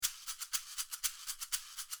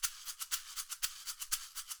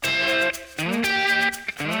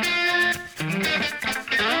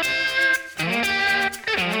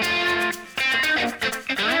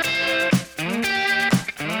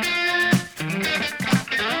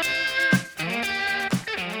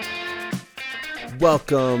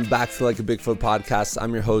Welcome back to Like a Bigfoot podcast.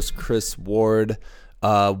 I'm your host, Chris Ward.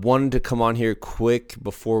 Wanted to come on here quick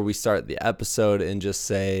before we start the episode and just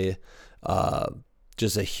say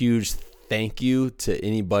just a huge thank you to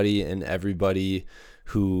anybody and everybody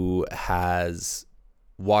who has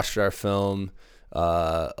watched our film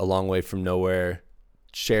A Long Way From Nowhere,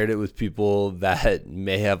 shared it with people that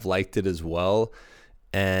may have liked it as well,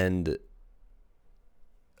 and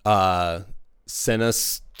sent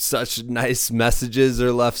us such nice messages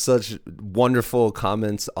or left such wonderful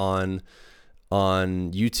comments on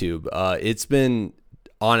YouTube. It's been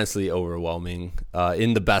honestly overwhelming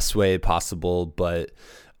in the best way possible, but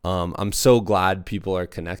I'm so glad people are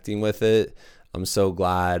connecting with it. I'm so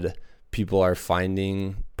glad people are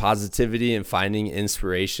finding positivity and finding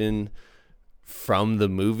inspiration from the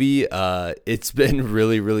movie. It's been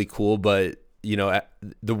really, really cool, but you know,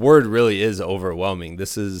 the word really is overwhelming.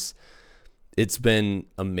 It's been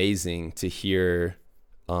amazing to hear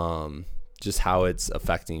just how it's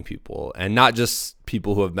affecting people, and not just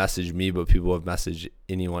people who have messaged me, but people who have messaged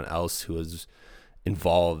anyone else who is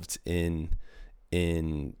involved in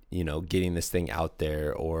you know, getting this thing out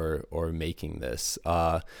there or making this.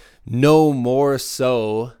 No more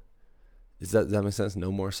so. Does that make sense?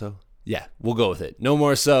 No more so? Yeah, we'll go with it. No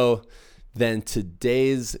more so than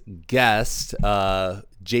today's guest,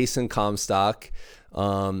 Jason Comstock.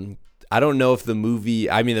 I don't know if the movie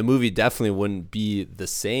definitely wouldn't be the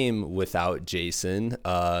same without Jason.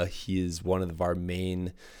 He is one of our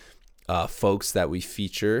main folks that we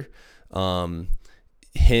feature.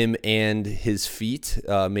 Him and his feet,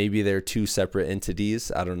 maybe they're two separate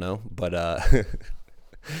entities. I don't know, but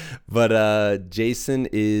Jason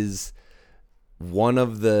is one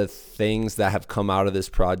of the things that have come out of this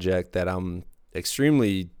project that I'm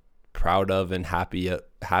extremely proud of and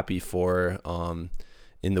happy for.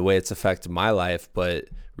 In the way it's affected my life, but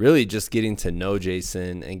really just getting to know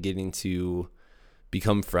Jason and getting to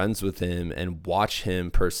become friends with him and watch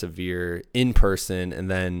him persevere in person,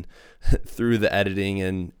 and then through the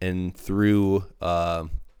editing and through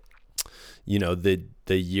you know, the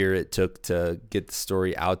year it took to get the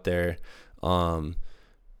story out there,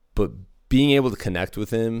 but being able to connect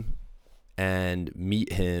with him and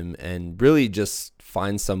meet him and really just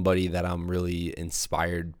find somebody that I'm really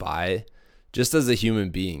inspired by, just as a human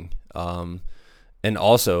being. And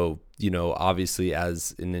also, you know, obviously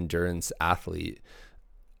as an endurance athlete,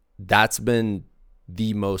 that's been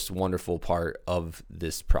the most wonderful part of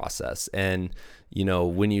this process. And, you know,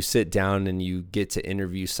 when you sit down and you get to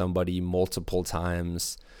interview somebody multiple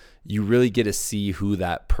times, you really get to see who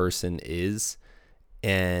that person is.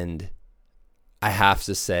 And I have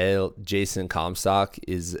to say, Jason Comstock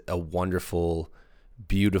is a wonderful,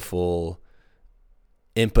 beautiful,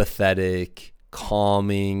 empathetic,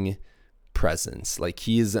 calming presence. Like,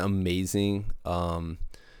 he is amazing.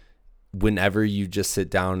 Whenever you just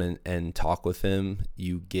sit down and talk with him,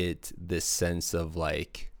 you get this sense of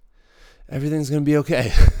like, everything's gonna be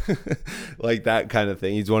okay. Like that kind of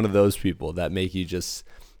thing. He's one of those people that make you just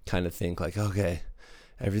kind of think like, okay,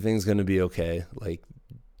 everything's gonna be okay. Like,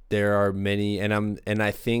 there are many, and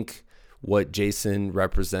I think what Jason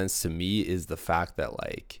represents to me is the fact that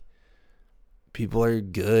like, people are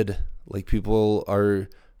good. Like, people are,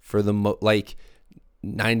 for the like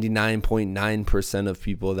 99.9% of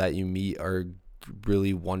people that you meet are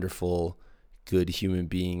really wonderful, good human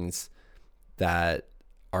beings that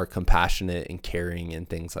are compassionate and caring and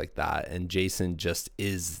things like that. And Jason just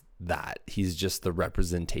is that. He's just the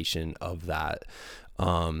representation of that.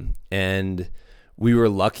 And we were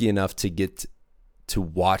lucky enough to get to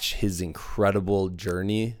watch his incredible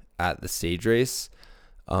journey at the stage race.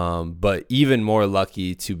 But even more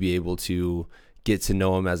lucky to be able to get to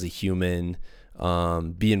know him as a human,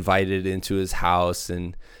 be invited into his house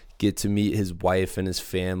and get to meet his wife and his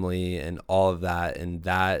family and all of that. And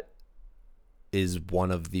that is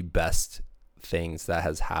one of the best things that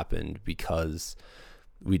has happened because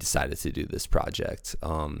we decided to do this project.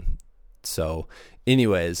 So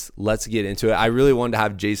anyways, let's get into it. I really wanted to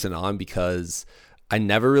have Jason on because I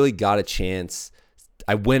never really got a chance.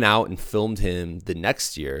 I went out and filmed him the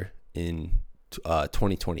next year in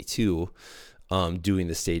 2022, doing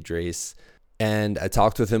the stage race. And I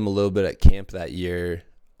talked with him a little bit at camp that year,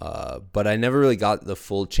 but I never really got the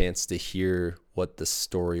full chance to hear what the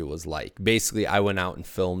story was like. Basically, I went out and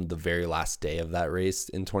filmed the very last day of that race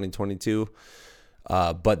in 2022.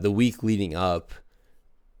 But the week leading up,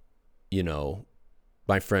 you know,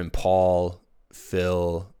 my friend Paul,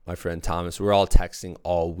 Phil, my friend Thomas, we're all texting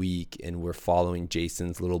all week, and we're following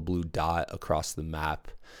Jason's little blue dot across the map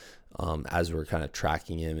as we're kind of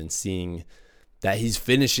tracking him and seeing that he's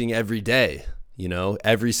finishing every day.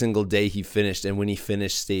 every single day he finished. And when he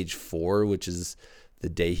finished stage 4, which is the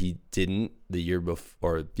day he didn't the year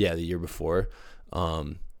before, the year before,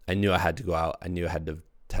 I knew I had to go out. I knew I had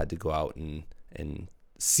to go out and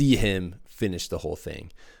see him finish the whole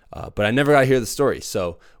thing. But I never got to hear the story.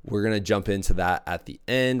 So we're going to jump into that at the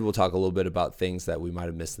end. We'll talk a little bit about things that we might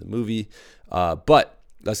have missed in the movie. But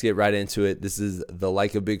let's get right into it. This is the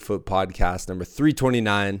Like a Bigfoot podcast, number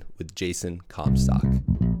 329 with Jason Comstock.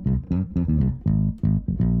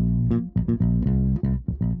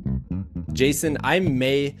 Jason, I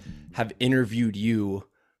may have interviewed you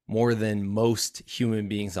more than most human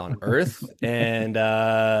beings on Earth. And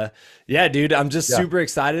dude, I'm just super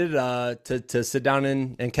excited to sit down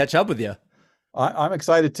and catch up with you. I'm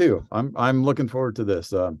excited too. I'm looking forward to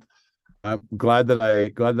this. I'm glad that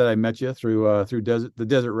I met you through the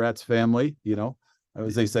Desert Rats family.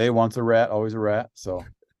 As they say, once a rat, always a rat. So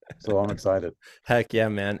I'm excited. Heck yeah,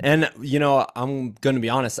 man. And I'm going to be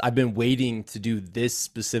honest, I've been waiting to do this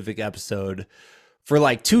specific episode for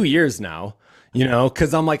like 2 years now,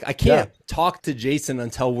 because I'm like, I can't talk to Jason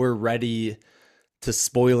until we're ready to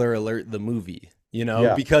spoiler alert the movie,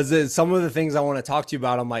 because some of the things I want to talk to you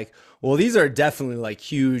about, I'm like, well, these are definitely like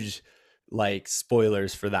huge, like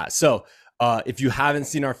spoilers for that. So if you haven't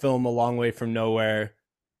seen our film, A Long Way from Nowhere,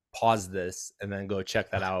 pause this and then go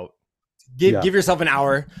check that out. Give yourself an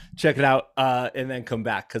hour, check it out, and then come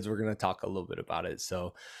back, because we're going to talk a little bit about it.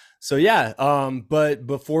 So but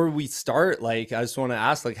before we start, like, I just want to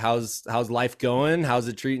ask, like, how's life going? How's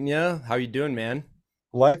it treating you? How are you doing, man?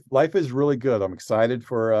 Life is really good. I'm excited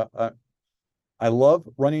for I love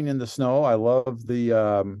running in the snow. I love the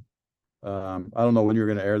I don't know when you're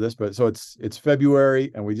going to air this, but so it's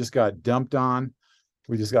February and we just got dumped on.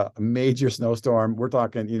 We just got a major snowstorm. We're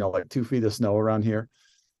talking, like 2 feet of snow around here.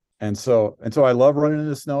 And so I love running in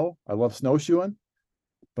the snow. I love snowshoeing,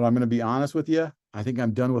 but I'm going to be honest with you. I think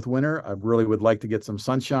I'm done with winter. I really would like to get some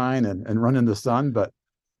sunshine and run in the sun. But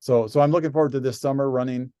so I'm looking forward to this summer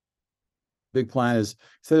running. Big plan is,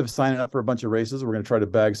 instead of signing up for a bunch of races, we're going to try to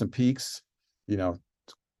bag some peaks, go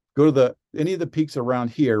to any of the peaks around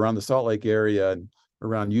here, around the Salt Lake area and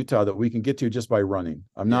around Utah, that we can get to just by running.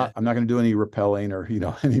 I'm not going to do any rappelling or,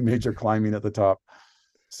 any major climbing at the top.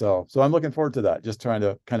 So I'm looking forward to that. Just trying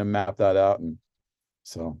to kind of map that out. And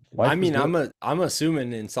so, I'm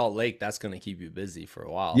assuming in Salt Lake, that's going to keep you busy for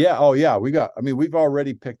a while. Yeah. Oh yeah. We've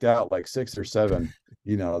already picked out like 6 or 7,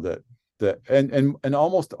 and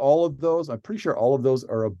almost all of those, I'm pretty sure all of those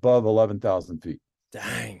are above 11,000 feet.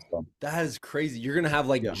 Dang, that is crazy. You're going to have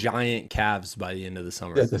like giant calves by the end of the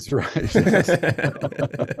summer. Yeah, that's right.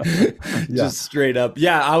 Just straight up.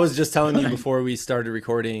 Yeah. I was just telling you before we started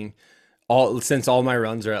recording, since all my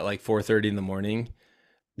runs are at like 4:30 in the morning.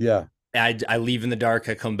 Yeah. I leave in the dark.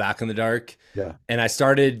 I come back in the dark. Yeah. And I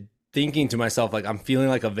started thinking to myself, like, I'm feeling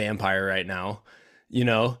like a vampire right now,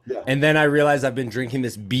 Yeah. And then I realized I've been drinking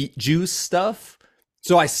this beet juice stuff.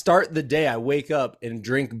 So I start the day, I wake up and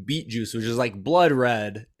drink beet juice, which is like blood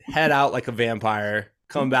red, head out like a vampire,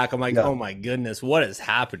 come back. I'm like, oh my goodness, what is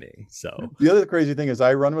happening? So the other crazy thing is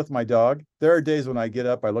I run with my dog. There are days when I get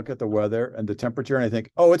up, I look at the weather and the temperature and I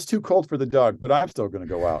think, oh, it's too cold for the dog, but I'm still going to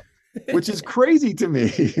go out. Which is crazy to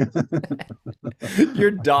me. Your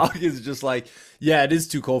dog is just like, yeah, it is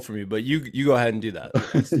too cold for me, but you go ahead and do that.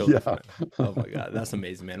 Totally fine. Oh my God, that's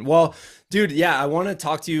amazing, man. Well, dude, I want to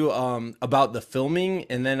talk to you about the filming,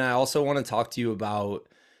 and then I also want to talk to you about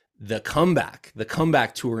the comeback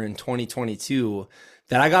tour in 2022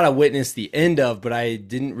 that I got to witness the end of, but I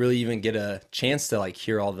didn't really even get a chance to like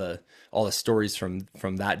hear all the stories from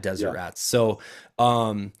that Desert Rats. So,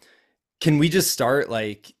 can we just start,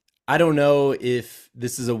 like, I don't know if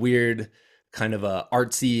this is a weird kind of a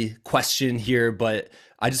artsy question here, but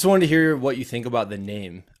I just wanted to hear what you think about the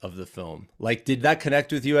name of the film. Like, did that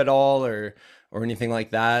connect with you at all or anything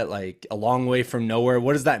like that? Like, A Long Way from Nowhere,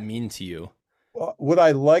 what does that mean to you? Well, what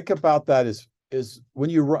I like about that is when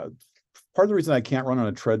you run, part of the reason I can't run on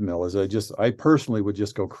a treadmill is I personally would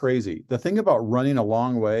just go crazy. The thing about running a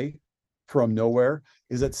long way from nowhere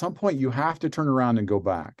is at some point you have to turn around and go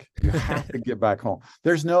back. You have to get back home.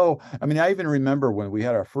 I even remember when we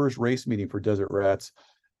had our first race meeting for Desert Rats,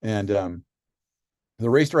 and the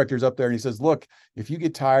race director's up there and he says, look, if you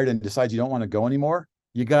get tired and decide you don't want to go anymore,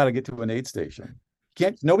 you got to get to an aid station.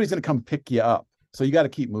 Nobody's going to come pick you up. So you got to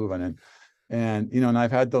keep moving. And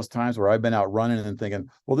I've had those times where I've been out running and thinking,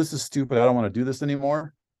 well, this is stupid. I don't want to do this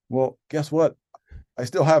anymore. Well, guess what? I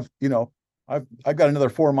still have, I've got another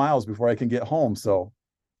 4 miles before I can get home. So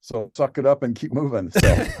suck it up and keep moving.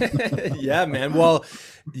 So. Yeah, man. Well,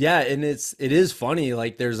 yeah. And it is funny.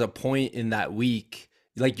 Like, there's a point in that week,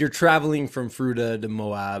 like, you're traveling from Fruta to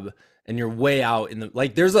Moab, and you're way out in the,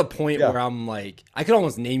 like, there's a point Yeah. where I'm like, I could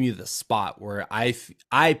almost name you the spot where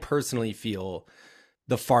I personally feel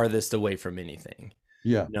the farthest away from anything,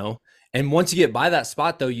 Yeah. you know? And once you get by that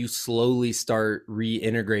spot, though, you slowly start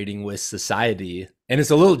reintegrating with society. And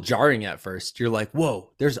it's a little jarring at first. You're like,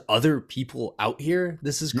 whoa, there's other people out here.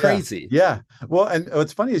 This is Yeah. crazy. Yeah. Well, and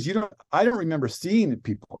what's funny is I don't remember seeing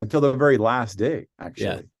people until the very last day, Yeah. actually.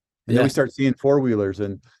 And then we Yeah. start seeing four-wheelers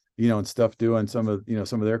and, and stuff doing some of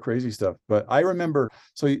their crazy stuff. But I remember,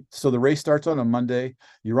 so the race starts on a Monday,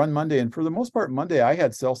 you run Monday. And for the most part, Monday, I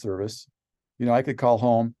had cell service. I could call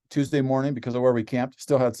home Tuesday morning because of where we camped,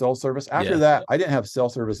 still had cell service. After Yeah. that, I didn't have cell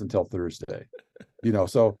service until Thursday,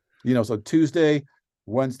 so Tuesday,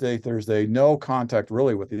 Wednesday, Thursday, no contact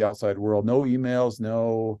really with the outside world, no emails,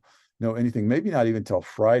 no anything, maybe not even till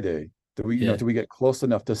Friday Yeah. till we get close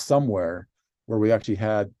enough to somewhere where we actually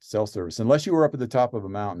had cell service. Unless you were up at the top of a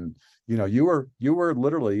mountain, you were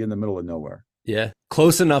literally in the middle of nowhere. Yeah.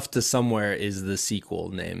 Close enough to somewhere is the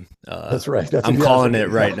sequel name. That's right. I'm calling it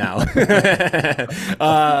right now.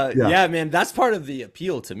 Yeah. Yeah, man, that's part of the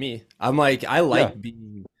appeal to me. I'm like, I Yeah. like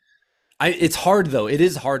being, it's hard though. It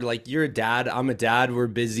is hard. Like, you're a dad, I'm a dad. We're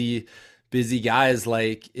busy guys.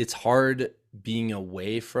 Like, it's hard being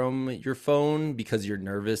away from your phone because you're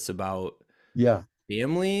nervous about Yeah.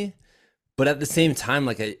 family. But at the same time,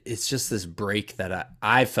 like, it's just this break that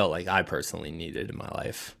I felt like I personally needed in my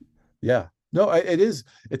life. Yeah. No, it is.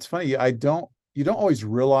 It's funny. You don't always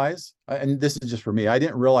realize, and this is just for me, I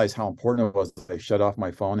didn't realize how important it was that I shut off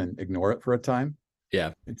my phone and ignore it for a time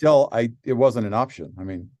Yeah. until it wasn't an option. I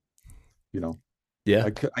mean, you know, Yeah.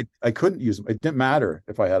 I couldn't use it. Didn't matter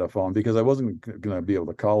if I had a phone because I wasn't going to be able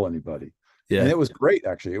to call anybody. And Yeah. it was great,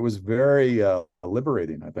 actually. It was very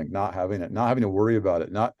liberating, I think, not having to worry about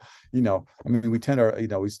it. Not, I mean, we tend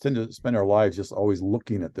to spend our lives just always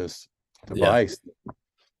looking at this Yeah. device,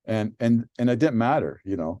 and it didn't matter.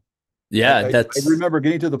 Yeah. I remember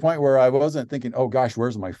getting to the point where I wasn't thinking, oh gosh,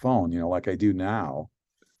 where's my phone? Like I do now.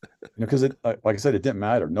 Because like I said, it didn't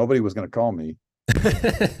matter. Nobody was going to call me.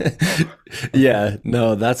 Yeah,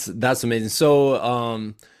 no, that's amazing.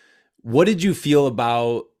 So, what did you feel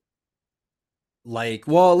about, like,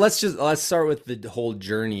 well, let's start with the whole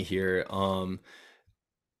journey here.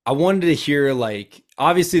 I wanted to hear, like,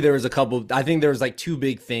 obviously there was a couple, I think there was like two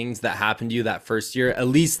big things that happened to you that first year, at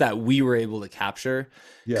least that we were able to capture.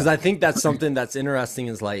 Because Yeah. I think that's something that's interesting,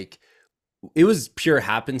 is like, it was pure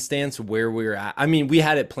happenstance where we were at. I mean, we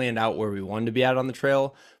had it planned out where we wanted to be at on the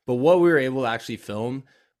trail, but what we were able to actually film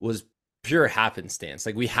was pure happenstance.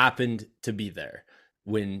 Like, we happened to be there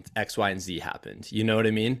when X, Y, and Z happened. You know what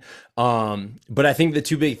I mean? But I think the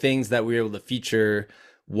two big things that we were able to feature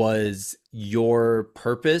was your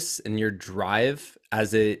purpose and your drive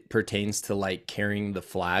as it pertains to, like, carrying the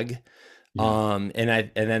flag. Yeah.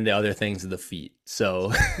 And then the other things are the feet.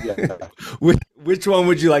 So Yeah. which one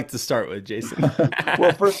would you like to start with, Jason?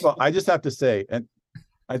 Well, first of all, I just have to say, and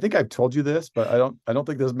I think I've told you this, but I don't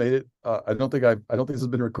think this made it. I don't think this has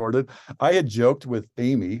been recorded. I had joked with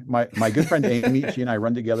Amy, my good friend Amy. She and I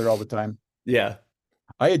run together all the time. Yeah.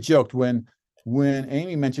 I had joked when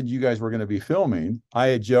Amy mentioned you guys were going to be filming. I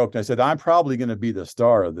had joked. I said, I'm probably going to be the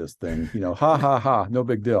star of this thing. Ha ha ha. No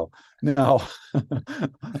big deal. No,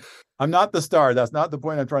 I'm not the star. That's not the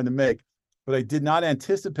point I'm trying to make. But I did not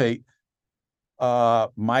anticipate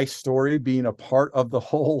my story being a part of the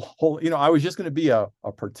whole. I was just going to be a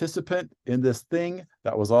participant in this thing.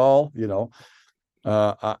 That was all.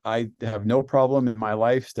 I have no problem in my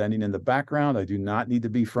life standing in the background. I do not need to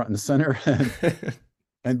be front and center.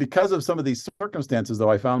 And because of some of these circumstances,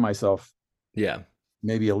 though, I found myself Yeah.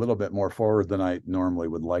 maybe a little bit more forward than I normally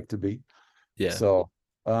would like to be. Yeah. So,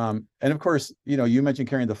 and of course, you mentioned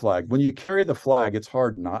carrying the flag. When you carry the flag, it's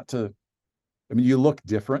hard not to. I mean, you look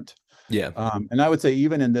different. Yeah. And I would say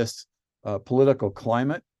even in this political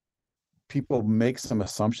climate, people make some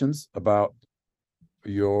assumptions about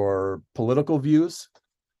your political views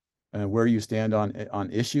and where you stand on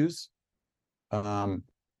issues.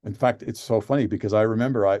 In fact, it's so funny because I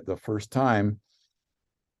remember the first time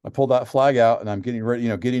I pulled that flag out and I'm getting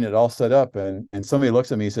ready, getting it all set up, and somebody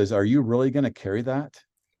looks at me and says, "Are you really going to carry that?"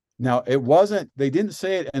 Now, they didn't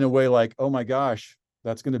say it in a way like, "Oh my gosh,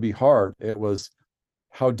 that's going to be hard." It was,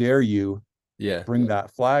 "How dare you Yeah. bring that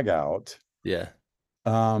flag out?" Yeah.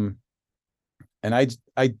 And I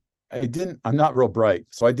didn't, I'm not real bright,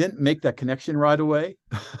 so I didn't make that connection right away.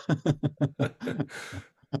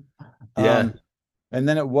 Yeah. And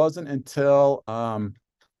then it wasn't until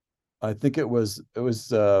I think it was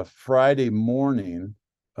Friday morning.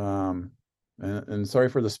 And sorry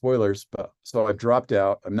for the spoilers, but so I dropped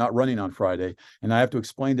out. I'm not running on Friday, and I have to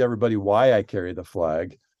explain to everybody why I carry the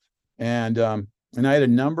flag. And I had a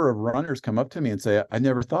number of runners come up to me and say, I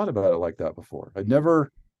never thought about it like that before. It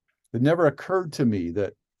never occurred to me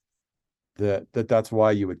that's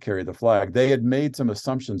why you would carry the flag. They had made some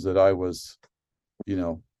assumptions that I was, you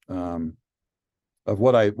know, of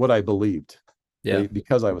what I believed. Yeah.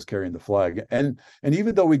 Because I was carrying the flag. And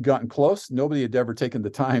even though we'd gotten close, nobody had ever taken the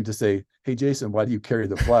time to say, "Hey, Jason, why do you carry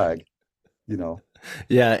the flag?" You know.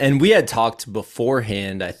 Yeah, and we had talked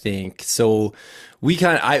beforehand, I think. So we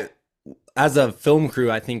kind of I as a film crew,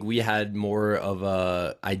 I think we had more of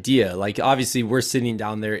a idea. Like obviously we're sitting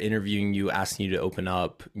down there interviewing you, asking you to open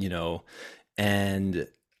up, and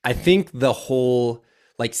I think the whole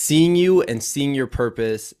like seeing you and seeing your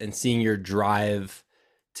purpose and seeing your drive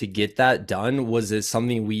to get that done was it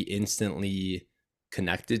something we instantly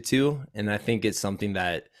connected to. And I think it's something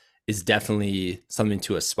that is definitely something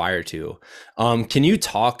to aspire to. Can you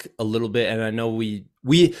talk a little bit? And I know we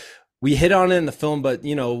hit on it in the film, but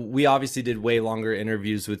we obviously did way longer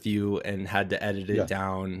interviews with you and had to edit it Yeah.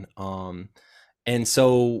 down. And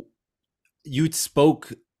so you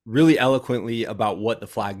spoke really eloquently about what the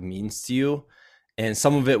flag means to you, and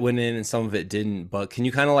some of it went in and some of it didn't. But can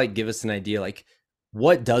you kind of like give us an idea, like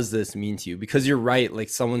what does this mean to you? Because you're right, like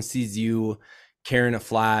someone sees you carrying a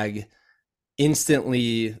flag,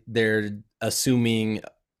 instantly they're assuming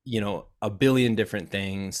a billion different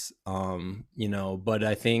things. But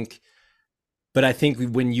I think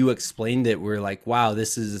when you explained it, we're like, wow,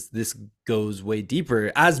 this goes way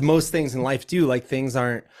deeper, as most things in life do. Like things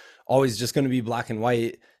aren't always just going to be black and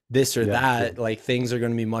white, this or Yeah, that. sure. Like things are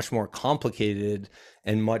going to be much more complicated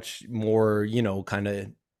and much more, kind of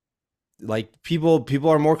like people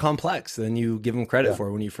are more complex than you give them credit Yeah.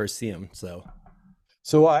 for when you first see them. So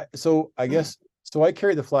So I guess so I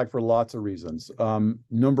carry the flag for lots of reasons.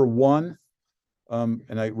 Number one,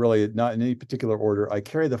 and I really not in any particular order, I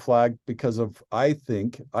carry the flag because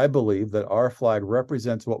I believe that our flag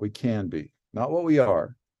represents what we can be, not what we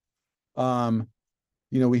are. Um,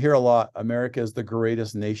 we hear a lot, America is the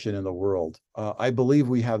greatest nation in the world. I believe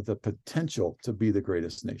we have the potential to be the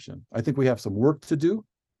greatest nation. I think we have some work to do.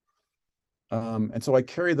 And so I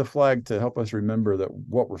carry the flag to help us remember that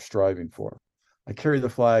what we're striving for. I carry the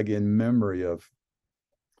flag in memory of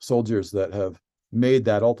soldiers that have made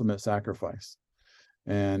that ultimate sacrifice.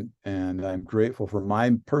 And I'm grateful for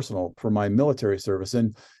my military service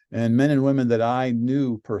and men and women that I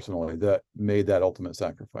knew personally that made that ultimate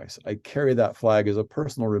sacrifice. I carry that flag as a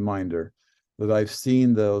personal reminder that I've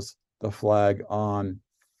seen the flag on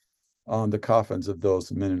the coffins of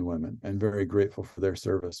those men and women, and very grateful for their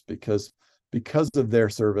service because of their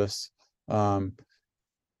service.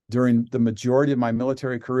 During the majority of my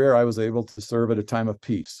military career, I was able to serve at a time of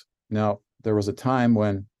peace. Now, there was a time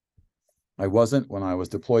when I wasn't, when I was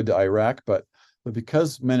deployed to Iraq, but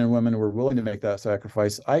because men and women were willing to make that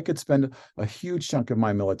sacrifice, I could spend a huge chunk of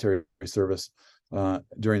my military service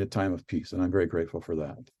during a time of peace, and I'm very grateful for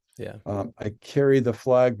that. yeah. I carry the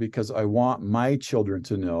flag because I want my children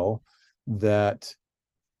to know that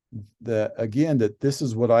again, that this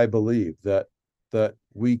is what I believe, that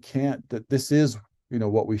we can't, that this is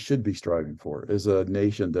what we should be striving for, is a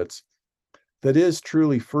nation that is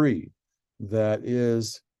truly free, that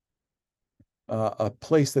is a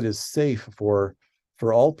place that is safe for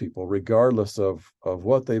all people, regardless of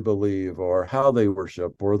what they believe or how they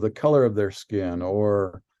worship or the color of their skin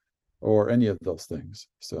or any of those things.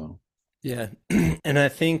 So Yeah. And I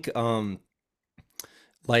think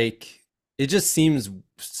like it just seems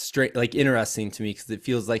straight like interesting to me because it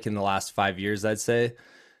feels like in the last 5 years, I'd say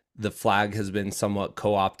the flag has been somewhat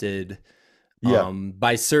co-opted yeah,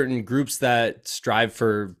 by certain groups that strive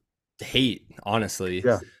for hate, honestly,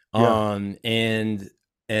 yeah, yeah, and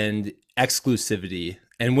exclusivity.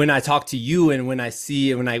 And when I talk to you and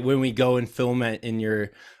when we go and film in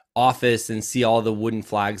your office and see all the wooden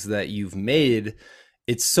flags that you've made,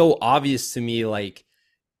 it's so obvious to me, like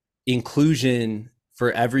inclusion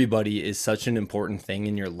for everybody is such an important thing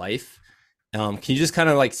in your life. Can you just kind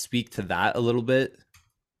of like speak to that a little bit?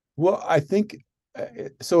 Well, I think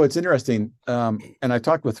so. It's interesting. And I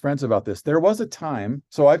talked with friends about this. There was a time,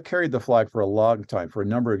 so I've carried the flag for a long time, for a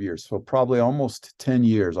number of years. So probably almost 10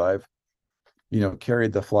 years, I've,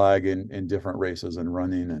 carried the flag in different races and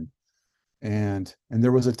running. And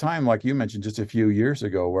there was a time, like you mentioned, just a few years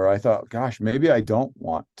ago, where I thought, gosh, maybe I don't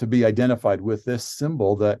want to be identified with this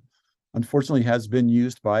symbol that unfortunately has been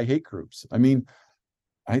used by hate groups. I mean,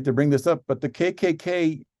 I hate to bring this up, but the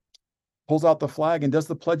KKK pulls out the flag and does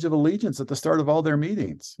the Pledge of Allegiance at the start of all their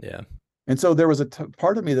meetings. Yeah. And so there was a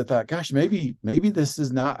part of me that thought, gosh, maybe this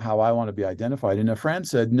is not how I want to be identified. And a friend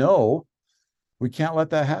said, no, we can't let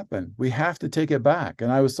that happen. We have to take it back.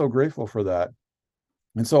 And I was so grateful for that.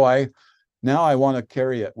 And so now I want to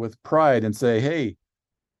carry it with pride and say, hey,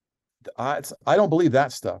 I don't believe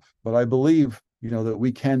that stuff, but I believe, that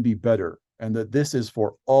we can be better and that this is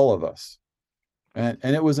for all of us. And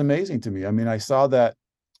it was amazing to me. I mean, I saw that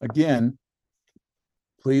again.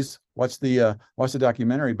 Please watch the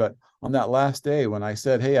documentary. But on that last day, when I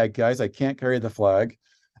said, "Hey, guys, I can't carry the flag.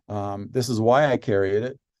 This is why I carry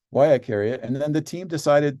it," and then the team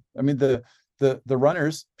decided. I mean, the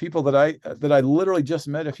runners, people that I literally just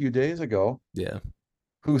met a few days ago, Yeah.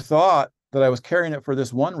 who thought that I was carrying it for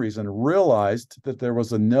this one reason, realized that there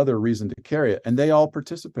was another reason to carry it, and they all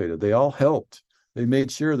participated. They all helped. They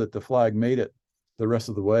made sure that the flag made it the rest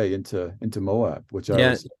of the way into Moab, which I Yeah.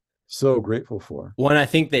 was so grateful for. One, I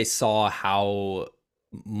think they saw how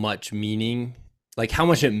much meaning, like how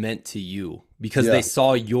much it meant to you because they Yeah,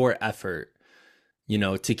 saw your effort,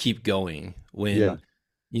 to keep going yeah,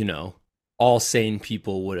 when, all sane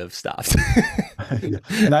people would have stopped. yeah.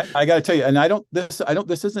 And I got to tell you, and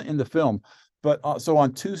this isn't in the film, but so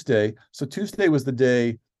Tuesday was the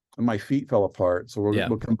day my feet fell apart. So Yeah.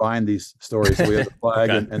 we'll combine these stories. So we have the flag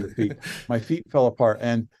Okay. and the feet. My feet fell apart,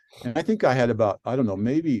 and I think I had about, I don't know,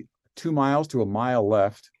 maybe 2 miles to a mile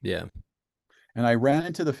left, Yeah. and I ran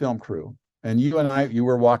into the film crew. And you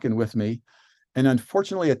were walking with me, and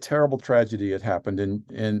unfortunately, a terrible tragedy had happened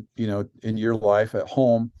in your life at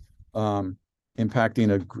home, um, impacting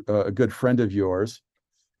a good friend of yours.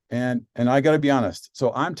 And I got to be honest.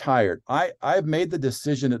 So I'm tired. I've made the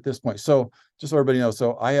decision at this point. So just so everybody knows,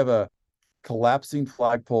 so I have a collapsing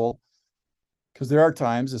flagpole, because there are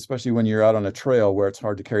times, especially when you're out on a trail, where it's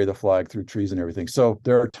hard to carry the flag through trees and everything. So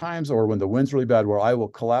there are times, or when the wind's really bad, where I will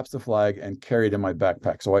collapse the flag and carry it in my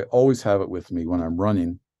backpack. So I always have it with me when I'm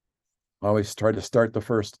running. I always try to start the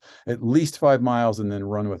first at least 5 miles and then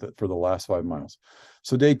run with it for the last 5 miles.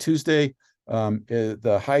 So Tuesday,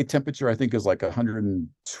 the high temperature I think is like It was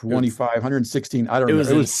 125, 116. I don't it was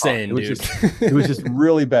remember. It was hot. insane, dude. It was just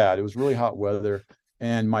really bad. It was really hot weather,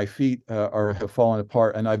 and my feet have fallen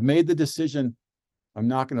apart. And I've made the decision. I'm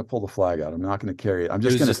not going to pull the flag out. I'm not going to carry it. I'm It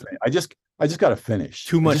just was going just to. I just got to finish.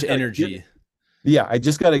 too I much just got to get. energy. Yeah, I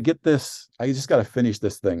just got to get this. I just got to finish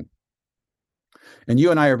this thing. And you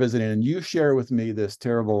and I are visiting, and you share with me this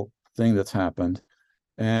terrible thing that's happened.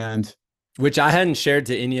 And Which I hadn't shared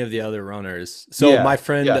to any of the other runners. So yeah, my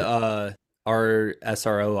friend, yeah, our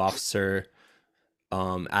SRO officer,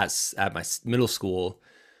 at my middle school,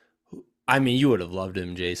 I mean, you would have loved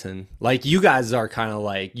him, Jason. Like you guys are kind of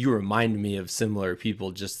like you remind me of similar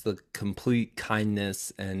people, just the complete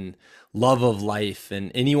kindness and love of life,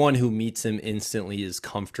 and anyone who meets him instantly is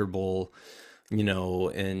comfortable,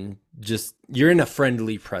 and just you're in a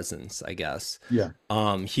friendly presence, I guess. yeah,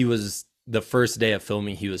 He was the first day of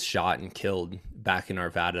filming, he was shot and killed back in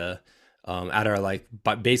Arvada, at our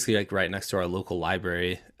but basically like right next to our local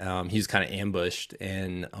library. He was kind of ambushed,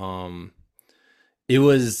 and it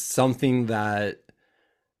was something that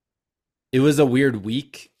it was a weird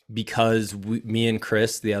week because me and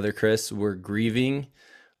Chris, the other Chris, were grieving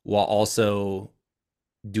while also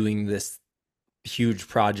doing this huge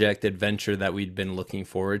project adventure that we'd been looking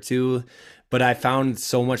forward to. But I found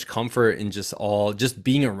so much comfort in just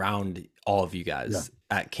being around all of you yeah, guys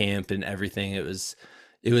at camp and everything. It was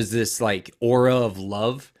this like aura of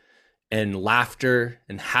love and laughter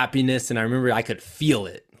and happiness. And I remember I could feel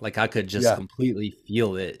it. Like I could just yeah, completely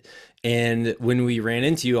feel it. And when we ran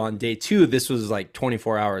into you on day 2, this was like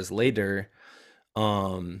 24 hours later.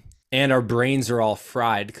 Um, and our brains are all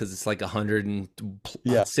fried because it's like yeah,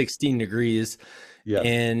 116 degrees. yeah,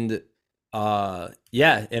 And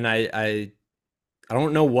yeah, and I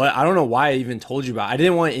don't know why I even told you about it. I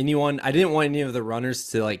didn't want any of the runners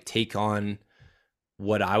to like take on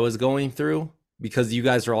what I was going through because you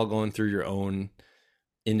guys are all going through your own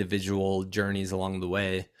individual journeys along the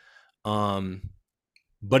way. Um,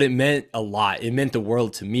 but it meant a lot. It meant the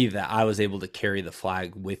world to me that I was able to carry the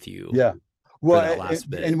flag with you yeah. for Well, that last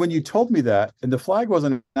bit. and when you told me that, and the flag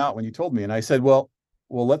wasn't out when you told me, and I said, well,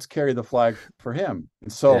 let's carry the flag for him.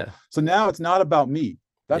 And Yeah. so now it's not about me.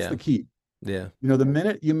 That's Yeah. the key. Yeah. The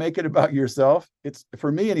minute you make it about yourself, it's,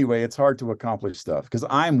 for me anyway, it's hard to accomplish stuff because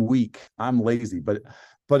I'm weak, I'm lazy. But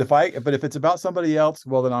if it's about somebody else,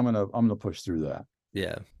 well, then I'm gonna push through that.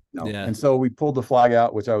 Yeah. No. Yeah. And so we pulled the flag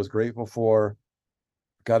out, which I was grateful for.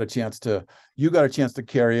 You got a chance to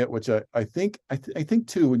carry it, which I think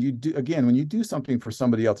too, when you do something for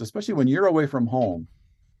somebody else, especially when you're away from home,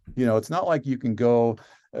 it's not like you can go,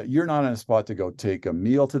 you're not in a spot to go take a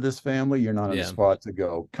meal to this family. You're not in a Yeah. spot to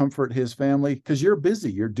go comfort his family because you're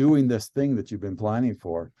busy. You're doing this thing that you've been planning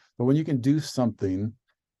for. But when you can do something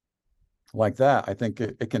like that, I think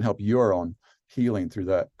it can help your own healing through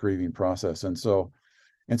that grieving process. And so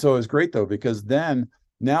And so it was great though, because then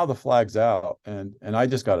now the flag's out and I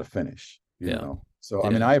just got to finish, you Yeah. know. So I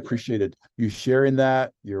mean, Yeah. I appreciated you sharing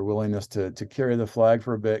that, your willingness to carry the flag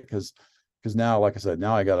for a bit, because now, like I said,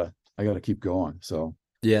 now I gotta keep going. So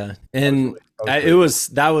Yeah. that was And really that was it great. was,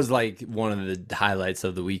 that was like one of the highlights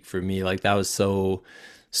of the week for me. Like that was so,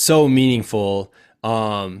 so meaningful.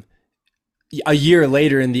 Um, a year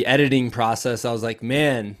later in the editing process, I was like,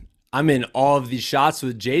 man, I'm in all of these shots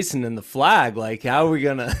with Jason and the flag. Like, how are we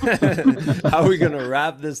gonna, how are we gonna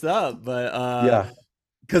wrap this up? But, Yeah,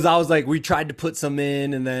 because I was like, we tried to put some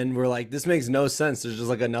in, and then we're like, this makes no sense. There's just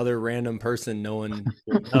like another random person no one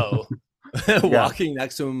will know yeah, walking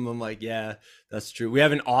next to him. I'm like, yeah, that's true. We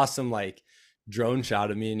have an awesome like drone shot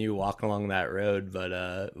of me and you walking along that road. But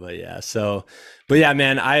yeah, so, but yeah,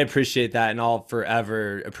 man, I appreciate that, and I'll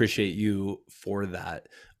forever appreciate you for that.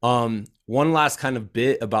 One last kind of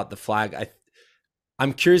bit about the flag.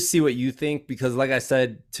 I'm curious to see what you think, because like I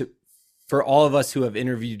said, to for all of us who have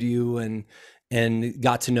interviewed you and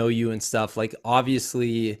got to know you and stuff, like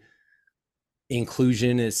obviously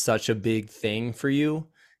inclusion is such a big thing for you,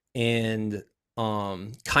 and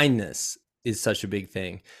kindness is such a big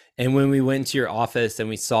thing. And when we went to your office and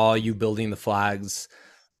we saw you building the flags,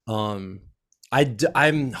 um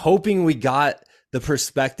I'm hoping we got the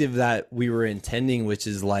perspective that we were intending, which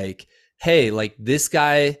is like, hey, like this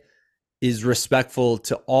guy is respectful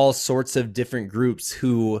to all sorts of different groups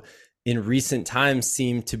who in recent times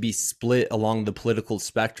seem to be split along the political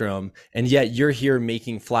spectrum, and yet you're here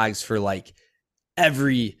making flags for like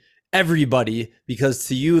every everybody, because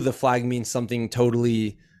to you the flag means something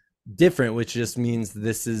totally different, which just means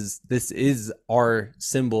this is our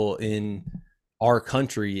symbol in our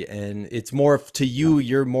country, and it's more to yeah, you,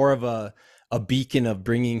 you're more of a beacon of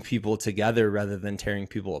bringing people together rather than tearing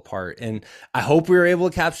people apart. And I hope we were able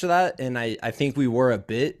to capture that, and I think we were a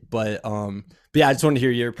bit, but yeah, I just want to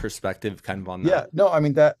hear your perspective kind of on that. yeah. No, I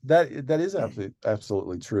mean that is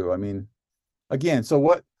absolutely true. I mean, again, so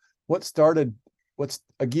what started what's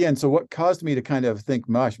again, so what caused me to kind of think,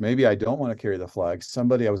 mush, maybe I don't want to carry the flag.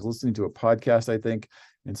 Somebody, I was listening to a podcast, I think,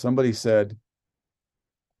 and somebody said,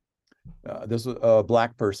 this was a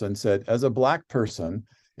black person said, as a black person,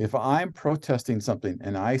 if I'm protesting something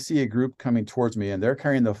and I see a group coming towards me and they're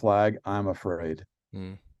carrying the flag, I'm afraid.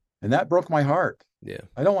 Mm, And that broke my heart. yeah.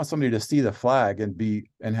 I don't want somebody to see the flag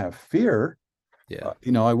and have fear. Yeah.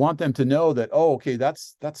 You know, I want them to know that, oh, okay,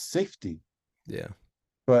 that's safety. Yeah.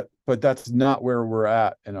 But that's not where we're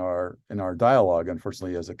at in our dialogue,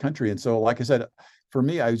 unfortunately, as a country. And so, like I said, for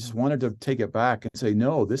me, I just wanted to take it back and say,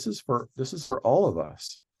 no, this is for all of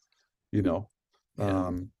us, you know.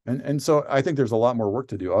 Yeah. And so I think there's a lot more work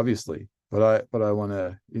to do, obviously, but I want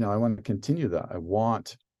to, you know, I want to continue that. I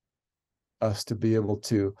want us to be able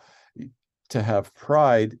to have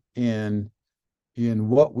pride in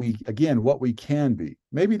what we, again, what we can be,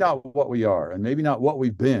 maybe not what we are, and maybe not what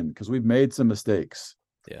we've been, because we've made some mistakes.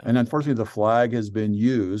 Yeah. And unfortunately, the flag has been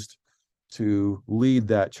used to lead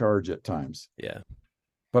that charge at times. Yeah.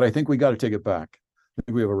 But I think we got to take it back. I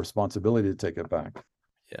think we have a responsibility to take it back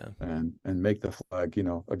Yeah. and make the flag, you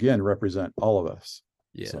know, again, represent all of us.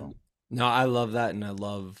 Yeah. So No, I love that. And I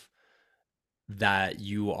love that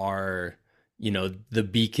you are, the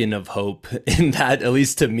beacon of hope in that, at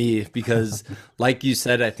least to me, because like you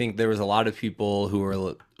said, I think there was a lot of people who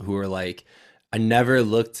were like, I never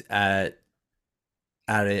looked at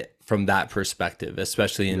it from that perspective,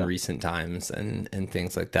 especially in yeah, recent times and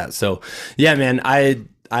things like that. So yeah, man, I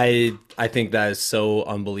think that is so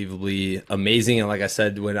unbelievably amazing. And like I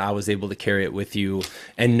said, when I was able to carry it with you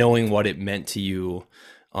and knowing what it meant to you,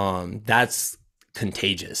 that's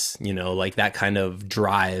contagious, like that kind of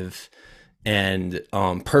drive and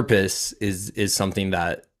purpose is something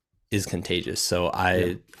that is contagious. So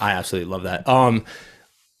yeah. I absolutely love that.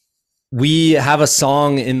 We have a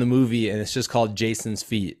song in the movie and it's just called Jason's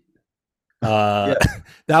Feet. Uh, Yes.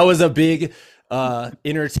 that was a big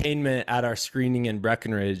entertainment at our screening in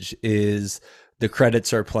Breckenridge. Is the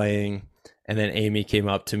credits are playing, and then Amy came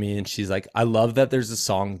up to me and she's like, "I love that there's a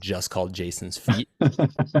song just called Jason's Feet." I'm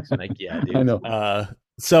like, yeah, I dude. know.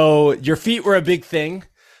 So your feet were a big thing.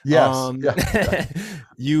 Yes. Um, Yeah. Yeah.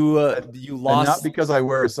 you And not lost. because I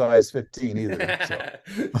wear a size 15 either.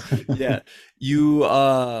 So Yeah, you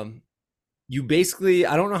you basically,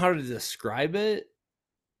 I don't know how to describe it,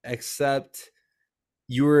 except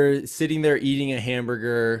you were sitting there eating a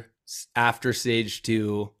hamburger after stage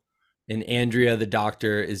 2, and Andrea the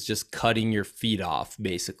doctor is just cutting your feet off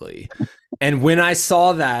basically. And when I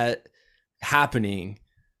saw that happening,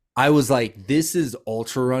 I was like, this is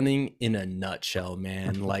ultra running in a nutshell,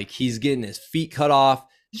 man. Like he's getting his feet cut off,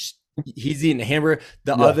 he's eating a hamburger,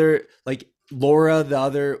 the yeah. other, like Laura, the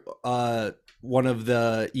other one of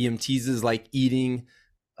the EMTs, is like eating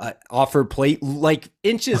off her plate, like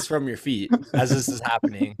inches from your feet as this is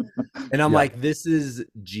happening. And I'm Yeah. like, this is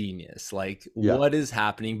genius. Like, Yeah. what is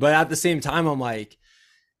happening? But at the same time, I'm like,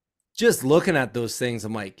 just looking at those things,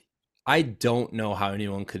 I'm like, I don't know how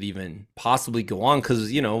anyone could even possibly go on,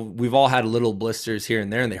 because, you know, we've all had little blisters here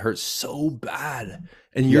and there and they hurt so bad.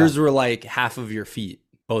 And Yeah. yours were like half of your feet,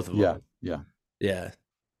 both of Yeah. them. Yeah. Yeah.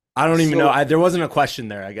 I don't even know. So There wasn't a question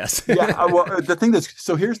there, I guess. yeah, well, the thing that's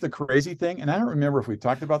so here's the crazy thing, and I don't remember if we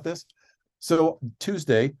talked about this. So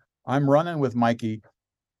Tuesday, I'm running with Mikey,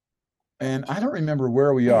 and I don't remember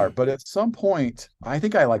where we are, but at some point, I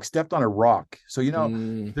think I like stepped on a rock. So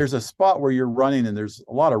Mm, there's a spot where you're running, and there's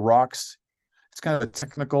a lot of rocks. It's kind of a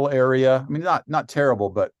technical area. I mean, not terrible,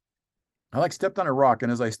 but I like stepped on a rock,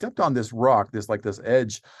 and as I stepped on this rock, this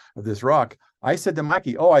edge of this rock, I said to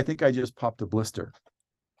Mikey, "Oh, I think I just popped a blister."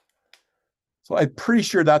 So I'm pretty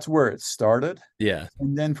sure that's where it started. yeah.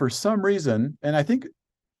 And then for some reason, and I think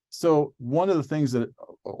so, one of the things that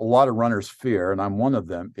a lot of runners fear, and I'm one of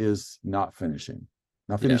them, is not finishing.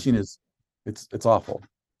 Not Yeah. finishing is it's awful.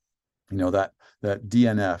 You know, that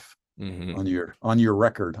DNF Hmm. on your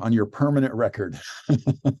record, on your permanent record.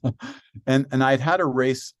 And I'd had a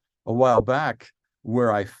race a while back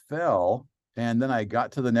where I fell, and then I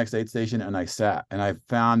got to the next aid station and I sat, and I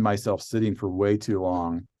found myself sitting for way too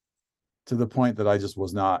long, to the point that I just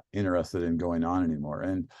was not interested in going on anymore.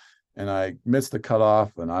 And I missed the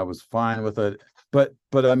cutoff, and I was fine with it. But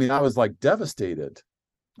I mean, I was like devastated.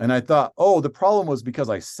 And I thought, oh, the problem was because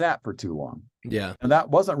I sat for too long. Yeah. And that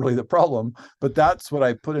wasn't really the problem, but that's what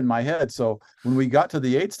I put in my head. So when we got to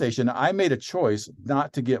the aid station, I made a choice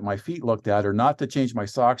not to get my feet looked at, or not to change my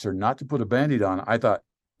socks, or not to put a Band-Aid on. I thought,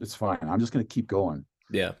 it's fine. I'm just going to keep going.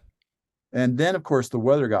 Yeah. And then, of course, the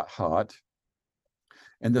weather got hot.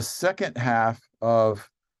 And the second half of,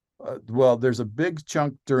 well, there's a big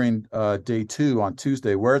chunk during day 2 on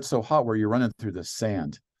Tuesday where it's so hot, where you're running through the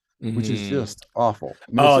sand, which is Hmm. just awful.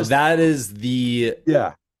 I mean, it's Oh, just, that is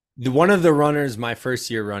yeah, the one of the runners my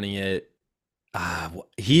first year running it.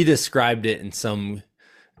 He described it in some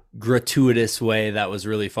gratuitous way that was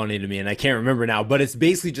really funny to me, and I can't remember now. But it's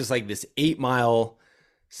basically just like this 8 mile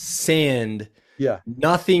sand. yeah.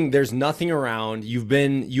 Nothing. There's nothing around.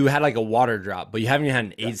 You had like a water drop, but you haven't had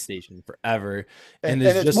an aid station forever, and And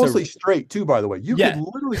there's it's just mostly a straight too, by the way. You could yeah.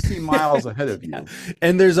 literally see miles ahead of Yeah. you.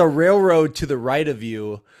 And there's a railroad to the right of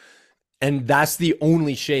you, and that's the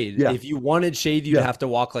only shade. Yeah, If you wanted shade, you'd yeah, have to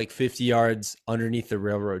walk like 50 yards underneath the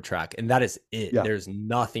railroad track, and that is it. yeah, There's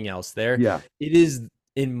nothing else there. yeah, It is,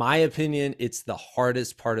 in my opinion, it's the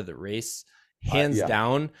hardest part of the race, hands yeah,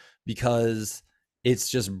 down, because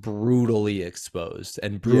it's just brutally exposed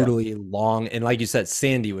and yeah, brutally long, and like you said,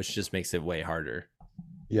 sandy, which just makes it way harder.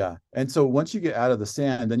 yeah. And so once you get out of the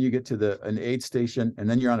sand, then you get to an aid station, and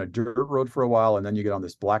then you're on a dirt road for a while, and then you get on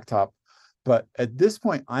this blacktop. But at this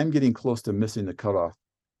point, I'm getting close to missing the cutoff.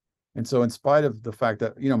 And so in spite of the fact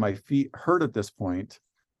that, my feet hurt at this point,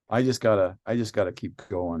 I just gotta keep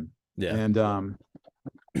going. Yeah. And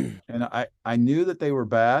and I knew that they were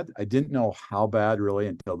bad. I didn't know how bad really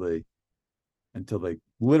until they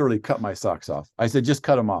literally cut my socks off. I said, just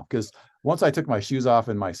cut them off. Because once I took my shoes off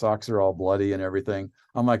and my socks are all bloody and everything,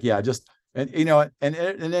 I'm like, yeah, just, and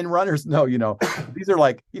then runners know, these are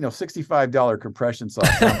like, $65 compression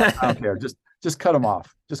socks. I'm like, I don't care. Just cut them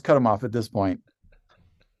off. Just cut them off at this point.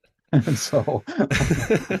 And so,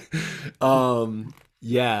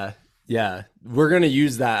 Yeah, yeah, we're gonna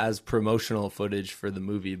use that as promotional footage for the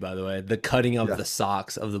movie, by the way, the cutting of yeah, the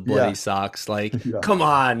socks, of the bloody yeah, socks. Like, yeah, come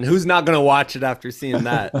on, who's not gonna watch it after seeing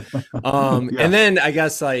that? yeah, And then I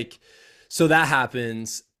guess, like, so that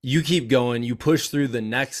happens, you keep going, you push through the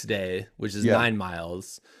next day, which is yeah. 9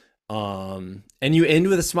 miles, and you end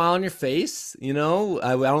with a smile on your face. I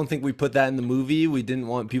don't think we put that in the movie. We didn't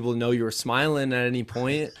want people to know you were smiling at any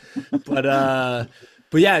point, but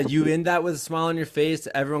yeah, you end that with a smile on your face.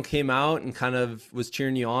 Everyone came out and kind of was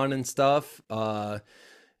cheering you on and stuff. And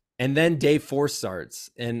then day 4 starts,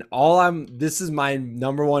 and this is my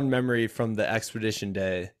number one memory from the expedition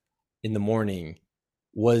day in the morning,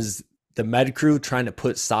 was the med crew trying to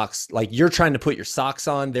put socks, like, you're trying to put your socks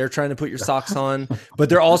on, they're trying to put your socks on, but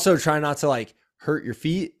they're also trying not to like hurt your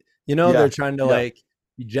feet. They're Yeah, trying to yeah, like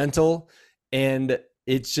be gentle, and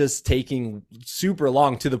it's just taking super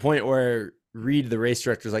long, to the point where Reed, the race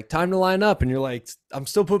director, is like, time to line up, and you're like, I'm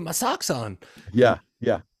still putting my socks on. yeah,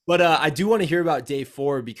 yeah, But I do want to hear about day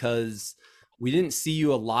 4, because we didn't see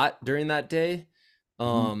you a lot during that day,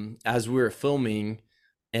 mhm, as we were filming,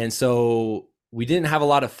 and so we didn't have a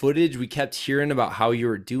lot of footage. We kept hearing about how you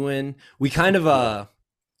were doing. We kind of yeah,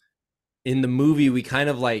 in the movie we kind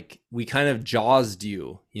of jawsed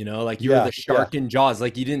you, like you were Yeah, the yeah, shark in Jaws,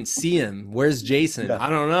 like you didn't see him. Where's Jason? yeah, I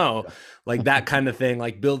don't know. yeah, Like that kind of thing,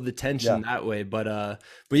 like build the tension yeah, that way. But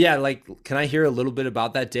yeah, like can I hear a little bit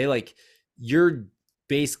about that day? Like you're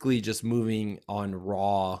basically just moving on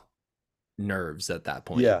raw nerves at that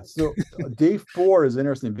point. yeah. So day 4 is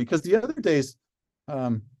interesting because the other days,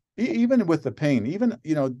 um, even with the pain, even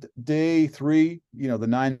day 3, the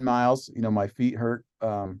 9 miles, my feet hurt,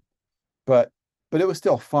 but it was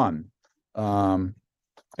still fun. Um,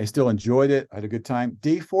 I still enjoyed it. I had a good time.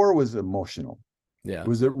 Day 4 was emotional. It Yeah.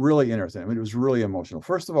 was really interesting. I mean, it was really emotional.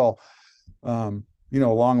 First of all, a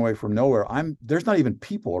long way from nowhere. There's not even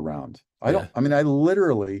people around. Yeah.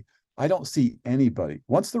 I don't see anybody.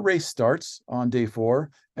 Once the race starts on day 4,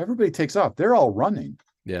 everybody takes off. They're all running.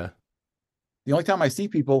 Yeah. The only time I see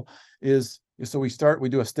people is so we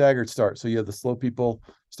do a staggered start. So you have the slow people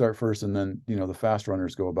start first, and then the fast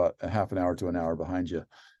runners go about a half an hour to an hour behind you.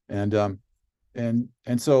 And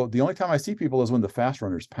so the only time I see people is when the fast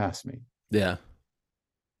runners pass me. Yeah.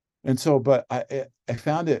 And so, but I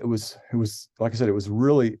found it was like I said, it was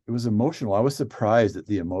emotional. I was surprised at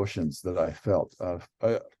the emotions that I felt.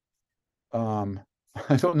 Um,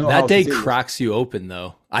 I don't know how That else to day say this. cracks you open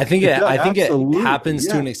though. I think It it does I think it absolutely, happens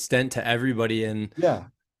to yeah, an extent to everybody, and yeah,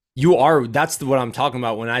 that's what I'm talking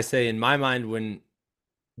about when I say in my mind,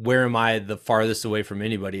 where am I the farthest away from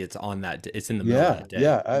anybody? It's on that it's in the middle of yeah, that day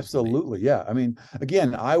yeah, usually. absolutely, yeah. I mean,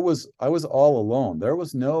 again, I was all alone. There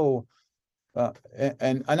was no,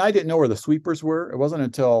 and I didn't know where the sweepers were. It wasn't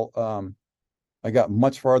until I got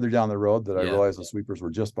much farther down the road that I Yeah. realized the sweepers were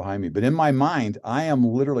just behind me. But in my mind, I am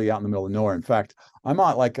literally out in the middle of nowhere. In fact, I'm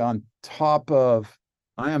on top of,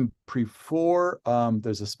 I am before,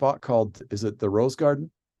 there's a spot called, is it the Rose Garden?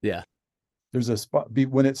 Yeah. There's a spot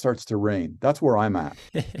when it starts to rain. That's where I'm at.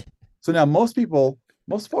 So now most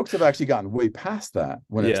folks have actually gotten way past that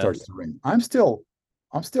when it Yeah. starts to rain. I'm still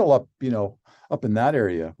up, up in that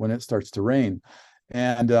area when it starts to rain.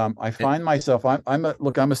 And I Eh, find myself,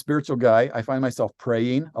 I'm a spiritual guy. I find myself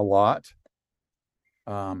praying a lot.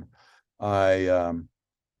 Um, I um,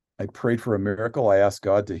 I prayed for a miracle. I asked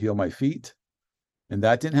God to heal my feet, and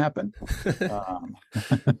that didn't happen. Um,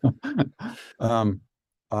 um,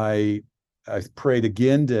 I I prayed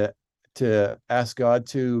again to ask God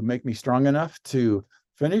to make me strong enough to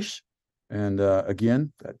finish, and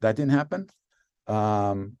again that didn't happen.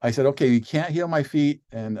 I said, okay, you can't heal my feet,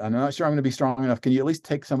 and I'm not sure I'm going to be strong enough. Can you at least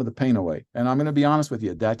take some of the pain away? And I'm going to be honest with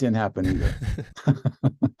you, that didn't happen either.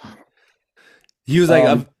 He was like,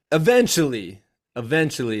 um, eventually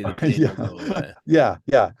the pain will yeah, go away." yeah,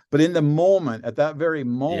 yeah. But in the moment, at that very Yeah.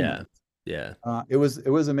 moment, Yeah. it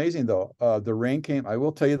was amazing though. The rain came. I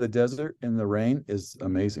will tell you, the desert in the rain is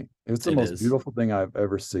amazing. It's the It most is. beautiful thing I've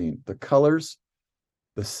ever seen. The colors,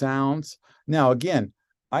 the sounds. Now, again,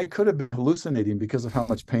 I could have been hallucinating because of how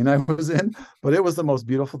much pain I was in, but it was the most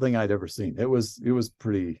beautiful thing I'd ever seen. It was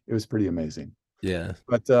pretty amazing. Yeah.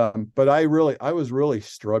 But I was really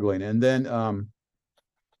struggling. And then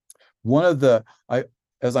one of the I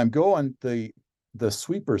as I'm going, the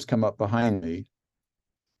sweepers come up behind me,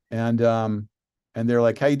 and they're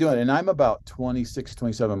like, how you doing? And I'm about 26,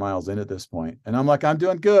 27 miles in at this point. And I'm like, I'm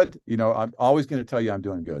doing good. I'm always going to tell you I'm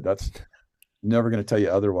doing good. That's never going to tell you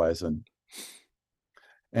otherwise. And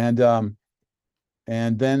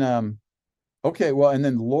then okay, well, and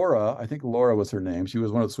then Laura, I think Laura was her name. She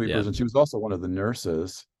was one of the Yeah. sweepers, and she was also one of the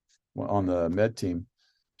nurses on the med team.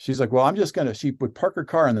 She's like, well, she would park her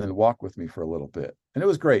car and then walk with me for a little bit. And it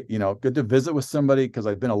was great, good to visit with somebody because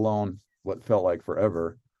I'd been alone what felt like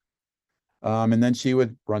forever. And then she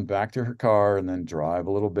would run back to her car and then drive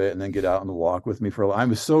a little bit and then get out and walk with me for a while. I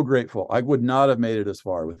was so grateful. I would not have made it as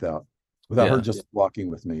far without her Yeah. just walking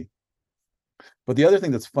with me. But the other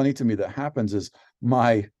thing that's funny to me that happens is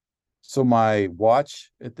my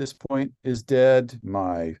watch at this point is dead.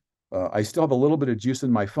 I still have a little bit of juice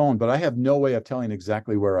in my phone, but I have no way of telling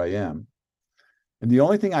exactly where I am. And the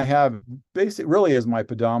only thing I have basically really is my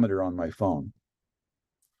pedometer on my phone.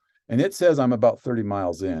 And it says I'm about 30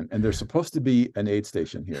 miles in, and there's supposed to be an aid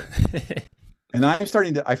station here. And I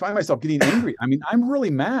find myself getting angry. I mean, I'm really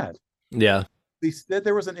mad. Yeah. They said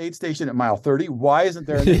there was an aid station at mile 30. Why isn't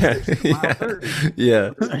there an aid Yeah. station at mile Yeah. 30?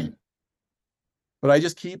 Yeah. But I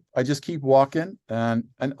just keep walking, and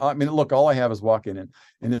I mean, look, all I have is walking, and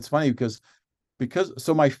it's funny because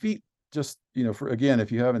so my feet just, for again,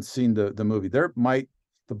 if you haven't seen the movie, the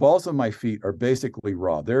balls of my feet are basically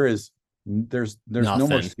raw. There's no more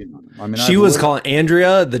Nothing. skin on them. I mean, She I've was literally, calling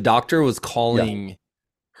Andrea, the doctor was yeah, calling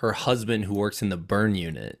her husband who works in the burn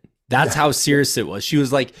unit. That's yeah, how serious it was. She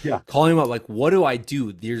was like yeah, calling him up, like, what do I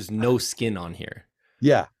do? There's no skin on here.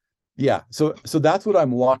 yeah. Yeah. So that's what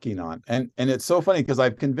I'm walking on. And it's so funny because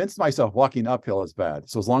I've convinced myself walking uphill is bad.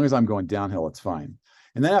 So as long as I'm going downhill, it's fine.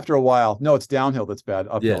 And then after a while, no, it's downhill that's bad.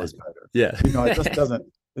 Uphill Yeah. is better. Yeah. It just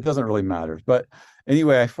doesn't really matter. But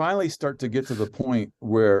anyway, I finally start to get to the point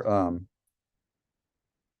where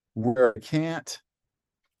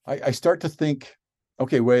I start to think,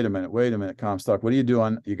 okay, wait a minute, Comstock, what are you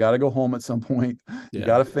doing? You got to go home at some point. You Yeah.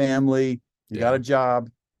 got a family, you got Yeah. a job.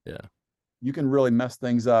 Yeah. You can really mess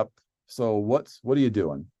things up. So what are you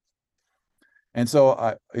doing? And so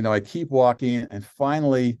I keep walking, and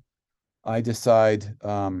finally I decide,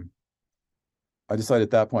 I decide at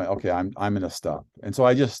that point, okay, I'm going to stop. And so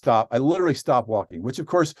I just stop. I literally stop walking, which of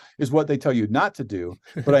course is what they tell you not to do.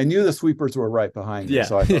 But I knew the sweepers were right behind me, Yeah.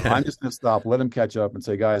 so I thought Yeah. I'm just going to stop, let them catch up, and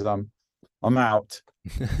say, guys, I'm out.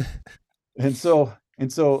 And so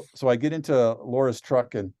I get into Laura's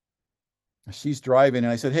truck, and she's driving,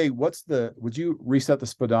 and I said, hey, would you reset the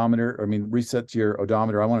speedometer? I mean, reset your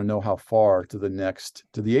odometer. I want to know how far to the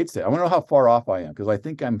aid state. I want to know how far off I am, because I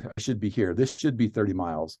think I should be here. This should be 30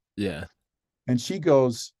 miles. Yeah. And she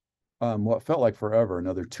goes, what felt like forever,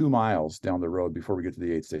 another 2 miles down the road before we get to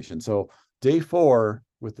the aid station. So day 4,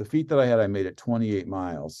 with the feet that I had, I made it 28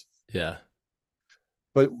 miles. Yeah.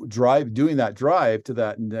 But doing that drive to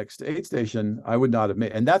that next aid station, I would not have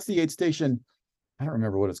made. And that's the aid station. I don't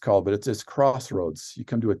remember what it's called, but it's this crossroads. You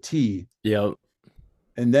come to a T, Yeah.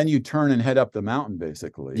 and then you turn and head up the mountain,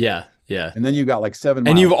 basically. Yeah. Yeah. And then you got like 7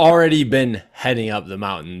 And you've miles. already been heading up the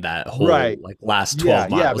mountain that whole Right. like last Yeah, 12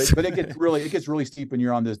 yeah. miles. But it gets really steep, and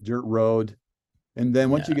you're on this dirt road. And then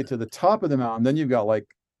once Yeah. you get to the top of the mountain, then you've got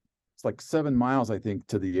it's like 7 miles, I think,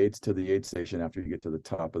 to the aid station after you get to the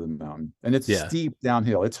top of the mountain. And it's Yeah. steep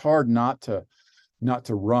downhill. It's hard not to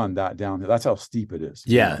run that downhill. That's how steep it is.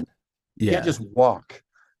 Yeah. You can't Yeah. just walk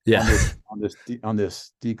Yeah. on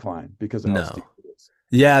this decline because of how steep No. it is.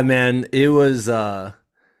 Yeah, man. It was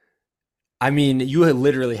I mean, you had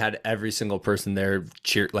literally had every single person there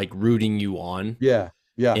like rooting you on. Yeah,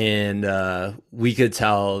 yeah, And we could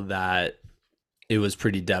tell that it was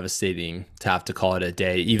pretty devastating to have to call it a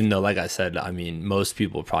day, even though, like I said, I mean, most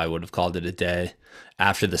people probably would have called it a day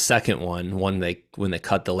after the second one when they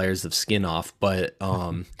cut the layers of skin off. But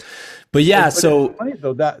yeah, but so it's funny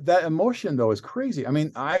though, that emotion though is crazy. I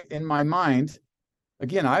mean, in my mind,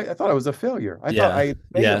 again, I thought I was a failure. I thought yeah, I had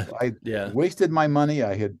yeah, failed. I yeah, wasted my money.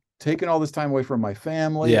 I had taken all this time away from my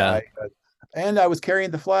family. yeah, And I was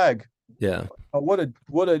carrying the flag. yeah, What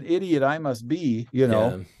an idiot I must be,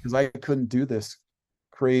 yeah. because I couldn't do this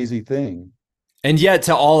crazy thing. And yet,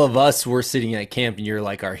 to all of us, we're sitting at camp, and you're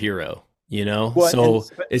like our hero, you know. Well, and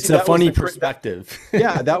So it's see, a funny perspective.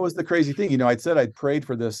 yeah, that was the crazy thing. I'd said I'd prayed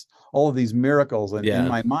for all of these miracles, and in Yeah,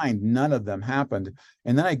 my mind, none of them happened.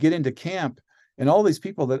 And then I get into camp, and all these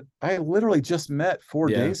people that I literally just met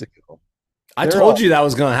 4 yeah. days ago. I They're told all, you that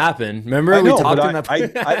was going to happen. Remember I we know, talked in but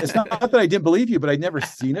that. it's not that I didn't believe you, but I'd never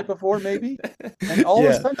seen it before, maybe. And all of a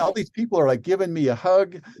Yeah, sudden, all these people are like giving me a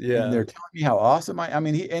hug, and yeah, they're telling me how awesome I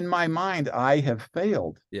mean, in my mind, I have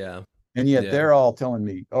failed. yeah, And yet yeah, they're all telling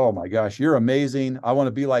me, oh my gosh, you're amazing. I want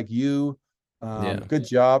to be like you. yeah, Good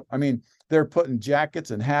job. I mean, they're putting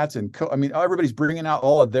jackets and hats and I mean, everybody's bringing out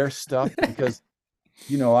all of their stuff because,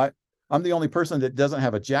 I'm the only person that doesn't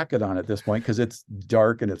have a jacket on at this point because it's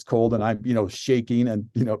dark and it's cold and I'm, shaking and,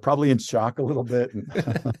 probably in shock a little bit. And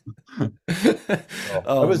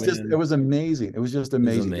Oh it man, was amazing. It was just it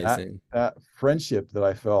was amazing. amazing. That friendship that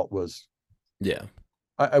I felt was, Yeah.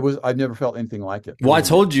 I've never felt anything like it. It Well, I was amazing.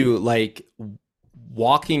 told you, like,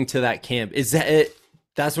 walking to that camp is that it.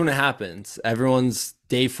 That's when it happens. Everyone's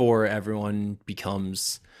day 4. Everyone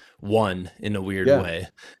becomes one in a weird Yeah. way.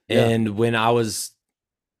 Yeah. And when I was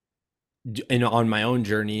on my own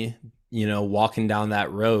journey, walking down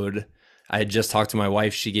that road, I had just talked to my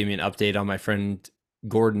wife. She gave me an update on my friend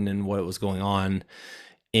Gordon and what was going on.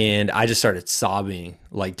 And I just started sobbing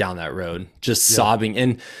like down that road, just Yeah. sobbing.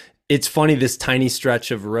 And it's funny, this tiny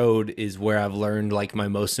stretch of road is where I've learned like my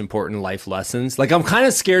most important life lessons. Like I'm kind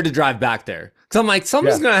of scared to drive back there because I'm like,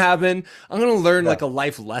 something's Yeah. going to happen. I'm going to learn Yeah. like a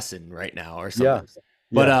life lesson right now or Yeah. something.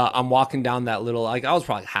 But Yeah. I'm walking down that little, like I was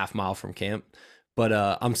probably half mile from camp, but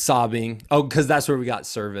I'm sobbing. Oh, because that's where we got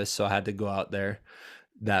service. So I had to go out there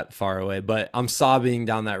that far away. But I'm sobbing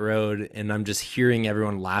down that road and I'm just hearing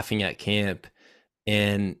everyone laughing at camp.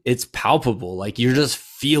 And it's palpable. Like you're just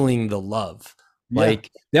feeling the love. Yeah.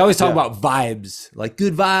 Like they always talk Yeah. about vibes, like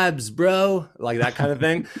good vibes, bro, like that kind of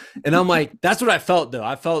thing. And I'm like, that's what I felt though.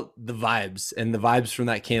 I felt the vibes, and the vibes from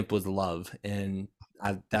that camp was love. And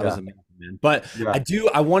that was Yeah. amazing, man. But Yeah.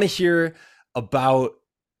 I want to hear about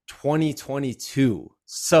 2022.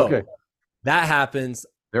 So Okay. that happens.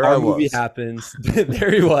 There I our movie was. happens.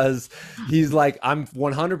 There he was. He's like, I'm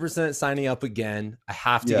 100% signing up again. I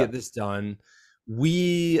have to Yeah. get this done.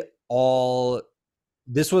 We all,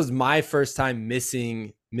 this was my first time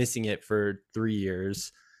missing it for 3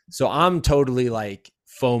 years. So I'm totally like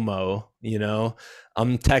FOMO, you know.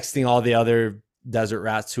 I'm texting all the other desert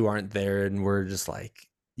rats who aren't there, and we're just like,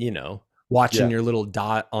 you know, watching Yeah. your little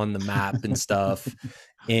dot on the map and stuff.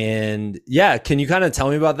 And yeah, can you kind of tell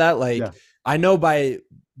me about that? Like, Yeah. I know by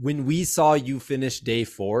when we saw you finish day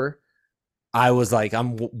 4, I was like,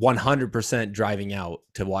 I'm 100% driving out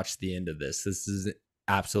to watch the end of this. This is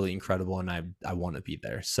absolutely incredible, and I want to be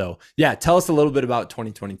there. So yeah, tell us a little bit about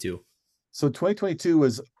 2022. So 2022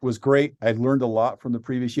 was great. I learned a lot from the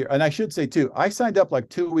previous year. And I should say too, I signed up like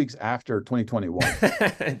 2 weeks after 2021. So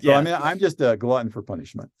I Yeah. mean, I'm just a glutton for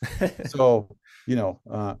punishment. So,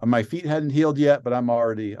 my feet hadn't healed yet, but I've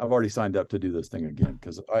already signed up to do this thing again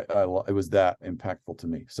because it was that impactful to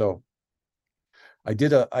me. So I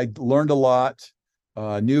learned a lot,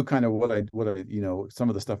 knew kind of some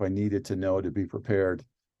of the stuff I needed to know to be prepared.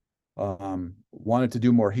 Wanted to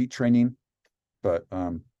do more heat training, but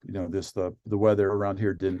the weather around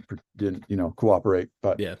here didn't cooperate.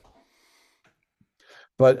 Yeah.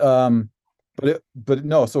 But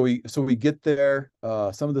no. So we get there.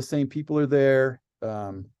 Some of the same people are there.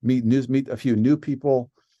 Meet a few new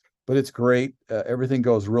people, but it's great. Everything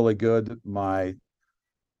goes really good. My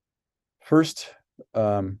first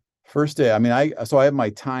first day. I mean, I have my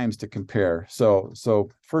times to compare. So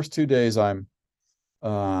first 2 days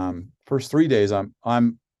first 3 days I'm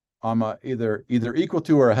either equal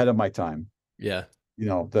to or ahead of my time. Yeah.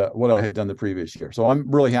 What I had done the previous year. So I'm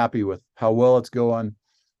really happy with how well it's going.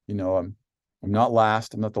 I'm not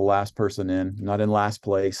last. I'm not the last person in. I'm not in last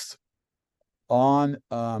place. On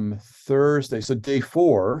Thursday, so day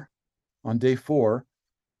 4. On day 4,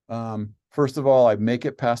 first of all, I make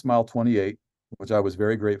it past mile 28, which I was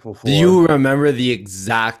very grateful Do for. you remember the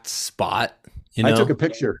exact spot? I took a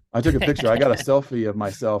picture. I got a selfie of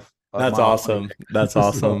myself. That's awesome. That's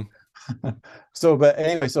awesome. But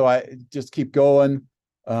anyway, so I just keep going,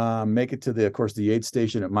 make it to the aid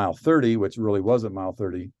station at mile 30, which really wasn't mile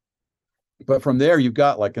 30. But from there, you've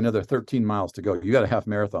got like another 13 miles to go. You got a half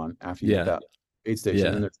marathon after you get that aid station.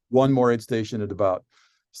 Yeah. And there's one more aid station at about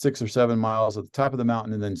 6 or 7 miles at the top of the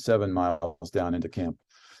mountain, and then 7 miles down into camp.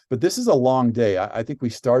 But this is a long day. I think we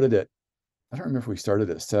started at, I don't remember if we started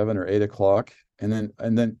at 7 or 8 o'clock,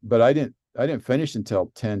 but I didn't finish until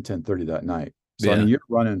 10:30 that night. So I mean, you're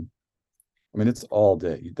running. I mean, it's all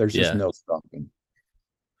day. There's just no stopping.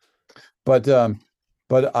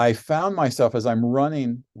 But I found myself as I'm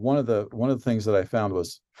running. One of the things that I found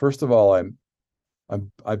was, first of all, I'm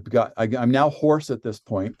now hoarse at this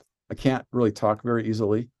point. I can't really talk very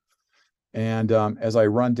easily, and as I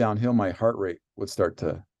run downhill, my heart rate would start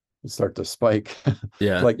to spike.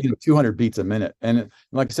 Yeah. Like 200 beats a minute. And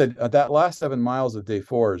like I said, that last 7 miles of day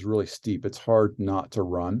 4 is really steep. It's hard not to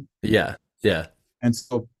run. Yeah. Yeah. And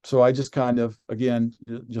so I just kind of, again,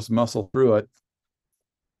 just muscle through it,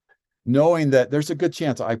 knowing that there's a good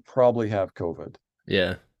chance I probably have COVID.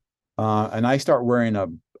 Yeah. And I start wearing a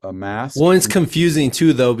mask. Well, it's confusing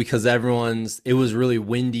too, though, because it was really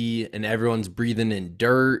windy and everyone's breathing in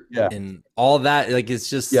dirt and all that. Like, it's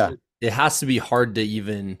just, it has to be hard to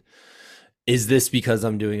even, is this because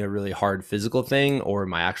I'm doing a really hard physical thing, or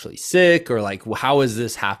am I actually sick, or like, how is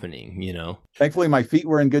this happening? Thankfully my feet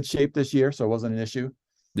were in good shape this year, so it wasn't an issue.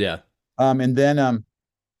 Yeah. And then,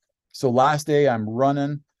 so last day I'm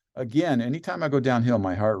running again. Anytime I go downhill,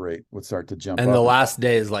 my heart rate would start to jump up. And the last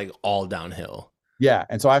day is like all downhill. Yeah.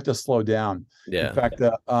 And so I have to slow down. Yeah. In fact,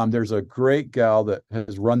 there's a great gal that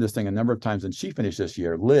has run this thing a number of times, and she finished this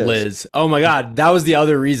year, Liz. Oh my God. That was the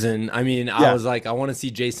other reason. I mean, I was like, I want to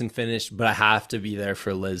see Jason finish, but I have to be there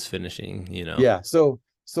for Liz finishing, Yeah. So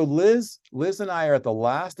Liz and I are at the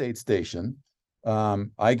last aid station.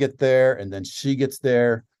 I get there, and then she gets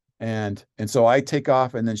there. And so I take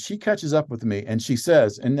off, and then she catches up with me, and she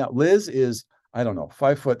says, and now Liz is, I don't know,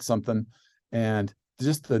 5 foot something, and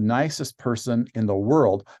just the nicest person in the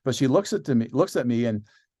world. But she looks at me and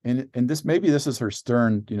this is her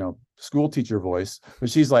stern, school teacher voice. But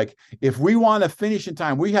she's like, if we want to finish in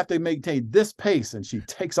time, we have to maintain this pace. And she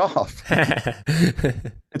takes off.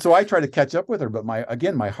 And so I try to catch up with her, but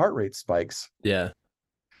my heart rate spikes. Yeah.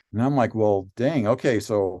 And I'm like, well, dang. Okay.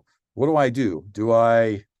 So what do I do? Do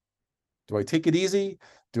I take it easy?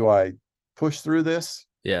 Do I push through this?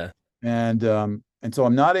 Yeah. And so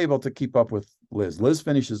I'm not able to keep up with Liz. Liz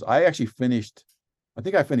finishes. I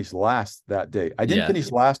think I finished last that day. I didn't finish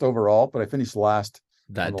last overall, but I finished last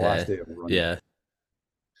that on the day. last day of running. Yeah.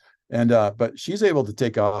 And but she's able to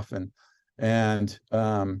take off, and and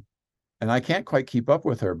and I can't quite keep up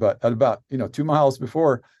with her. But at about 2 miles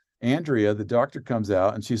before, Andrea, the doctor, comes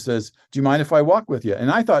out and she says, "Do you mind if I walk with you?"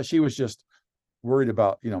 And I thought she was just worried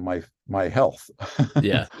about my health.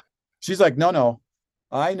 Yeah. She's like, "No, no,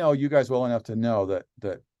 I know you guys well enough to know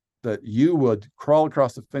that you would crawl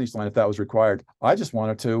across the finish line if that was required. I just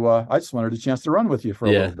wanted a chance to run with you for a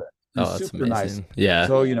little Yeah. bit." And Oh, it's that's super nice. amazing. Yeah.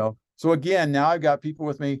 So, so again, now I've got people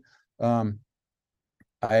with me.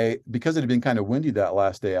 Because it had been kind of windy that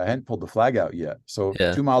last day, I hadn't pulled the flag out yet. So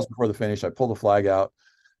Yeah. 2 miles before the finish, I pull the flag out,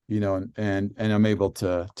 and I'm able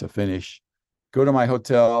to finish, go to my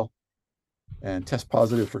hotel, and test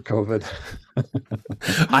positive for COVID.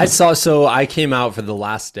 So I came out for the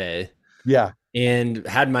last day Yeah. and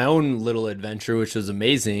had my own little adventure, which was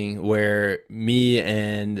amazing, where me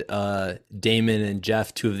and Damon and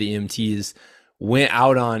Jeff, two of the EMTs, went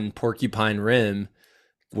out on Porcupine Rim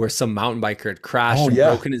where some mountain biker had crashed Oh and yeah.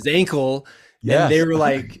 broken his ankle. And they Yes. were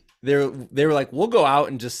like, they were like, we'll go out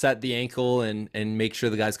and just set the ankle and make sure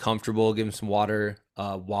the guy's comfortable, give him some water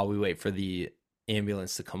while we wait for the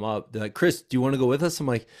ambulance to come up. They're like, Chris, do you want to go with us? I'm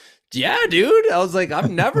like, yeah, dude. I was like, I've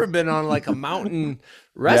never been on like a mountain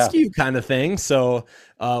Yeah. rescue kind of thing. So,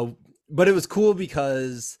 but it was cool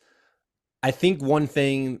because I think one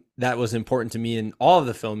thing that was important to me in all of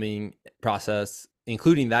the filming process,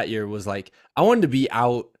 including that year, was like, I wanted to be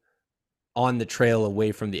out on the trail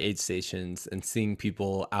away from the aid stations and seeing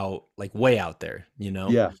people out, like way out there,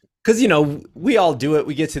 Yeah. because we all do it.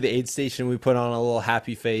 We get to the aid station, we put on a little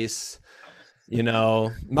happy face.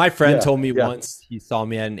 My friend Yeah. told me Yeah. once he saw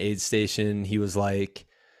me at an aid station, he was like,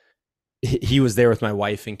 he was there with my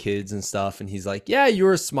wife and kids and stuff, and he's like, yeah, you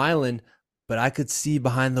were smiling, but I could see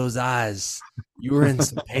behind those eyes you were in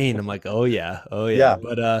some pain. I'm like, oh yeah, oh yeah.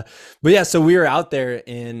 Yeah. But yeah, so we were out there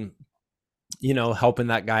and helping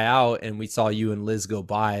that guy out, and we saw you and Liz go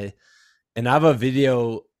by, and I have a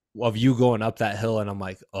video of you going up that hill, and I'm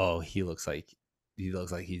like, oh, he looks like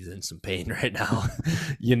he's in some pain right now.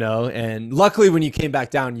 And luckily when you came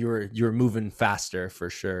back down, you were moving faster for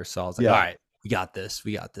sure. So I was like, Yeah. all right, we got this.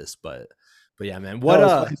 But yeah, man, No,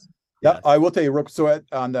 it's nice. Yeah, yeah, I will tell you. So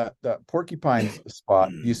on that porcupine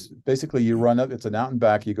spot, basically you run up. It's an out and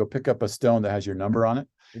back. You go pick up a stone that has your number on it.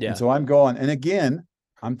 yeah, And so I'm going. And again,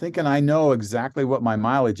 I'm thinking I know exactly what my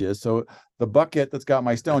mileage is. So the bucket that's got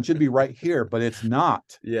my stone should be right here, but it's not.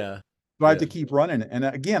 yeah, So I have to keep running. And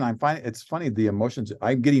again, I'm finding it's funny, the emotions.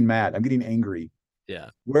 I'm getting mad. I'm getting angry. yeah.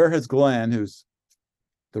 Where has Glenn, who's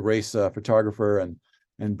the race photographer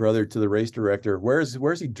and brother to the race director, where's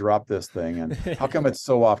he dropped this thing, and how come it's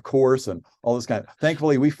so off course and all this kind of.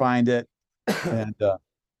 Thankfully we find it,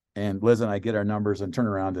 and Liz and I get our numbers and turn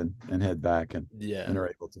around and head back and Yeah. are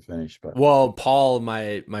able to finish. But Well, Paul,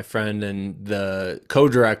 my friend and the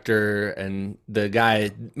co-director and the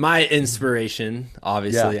guy, my inspiration,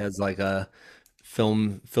 obviously, as like a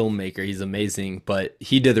filmmaker, he's amazing. But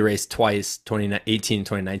he did the race twice, 2018,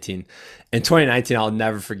 2019. And 2019, I'll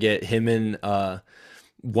never forget him and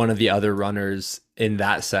one of the other runners in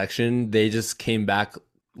that section. They just came back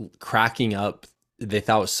cracking up. They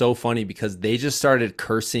thought it was so funny because they just started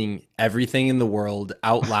cursing everything in the world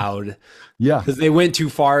out loud. yeah, Because they went too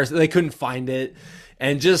far, so they couldn't find it.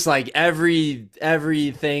 And just like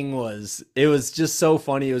everything it was just so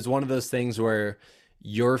funny. It was one of those things where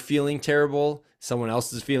you're feeling terrible, someone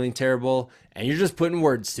else is feeling terrible, and you're just putting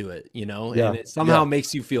words to it, yeah, and it somehow yeah,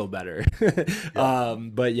 makes you feel better. yeah.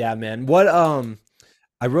 But yeah, man,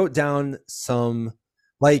 I wrote down some,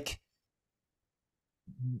 like,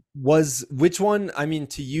 which one, I mean,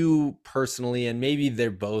 to you personally, and maybe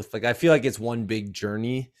they're both, like, I feel like it's one big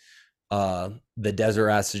journey, the desert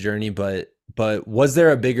acid journey, but was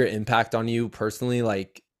there a bigger impact on you personally,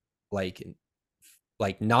 like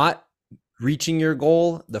not reaching your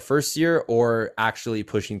goal the first year, or actually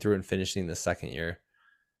pushing through and finishing the second year?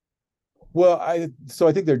 Well, I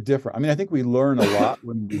think they're different. I mean, I think we learn a lot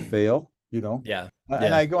when we fail, Yeah,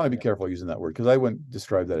 and I want to be careful using that word because I wouldn't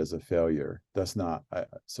describe that as a failure. That's not.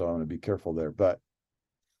 So I want to be careful there. But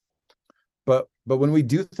when we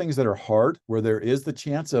do things that are hard, where there is the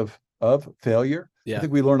chance of failure, I yeah,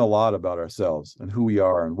 think we learn a lot about ourselves and who we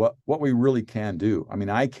are and what we really can do. I mean,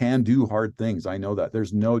 I can do hard things. I know that.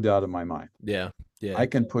 There's no doubt in my mind. yeah, yeah, I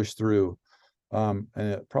can push through, and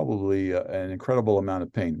probably an incredible amount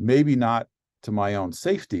of pain. Maybe not to my own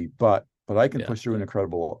safety, but I can yeah, push through an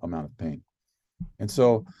incredible amount of pain. And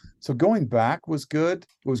so going back was good.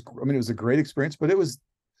 It was a great experience, but it was,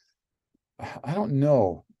 I don't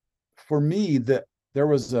know, for me, that there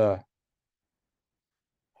was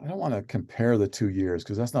I don't want to compare the 2 years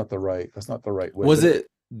because that's not the right way. was But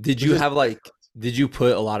did was you just have, like, did you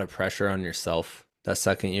put a lot of pressure on yourself that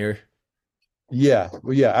second year? Yeah,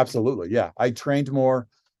 well, yeah, absolutely. Yeah. I trained more.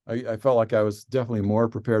 I felt like I was definitely more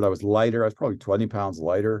prepared. I was lighter. I was probably 20 pounds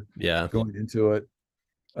lighter Yeah. going into it.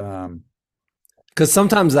 Um, Because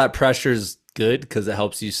sometimes that pressure's good because it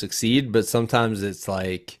helps you succeed, but sometimes it's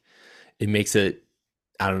like it makes it,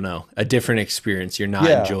 I don't know, a different experience. You're not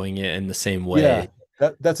yeah, enjoying it in the same yeah,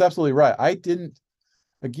 way. that's absolutely right. I didn't,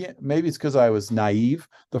 again, maybe it's because I was naive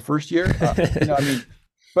the first year. I mean,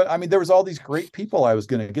 but I mean, there was all these great people I was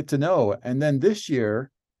going to get to know. And then this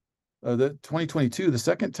year, the 2022, the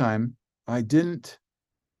second time, I didn't,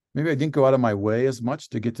 maybe I didn't go out of my way as much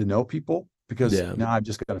to get to know people because Yeah. now I've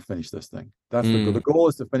just got to finish this thing. That's the goal. The Mm, goal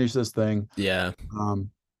is to finish this thing. yeah. Um,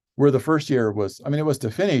 where the first year was, I mean, it was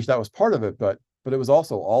to finish, that was part of it, but it was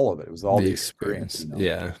also all of it. It was all The the experience, experience.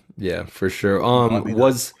 Yeah. Yeah, for sure. I mean,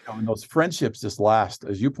 Was and those friendships just last,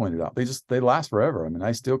 as you pointed out, they last forever. I mean,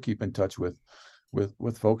 I still keep in touch with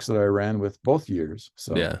folks that I ran with both years.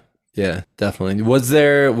 So Yeah. Yeah, definitely. Was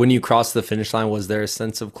there, when you crossed the finish line, was there a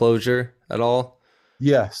sense of closure at all?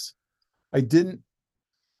 yes, I didn't.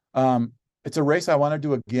 Um, it's a race I want to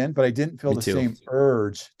do again, but I didn't feel Me the too. same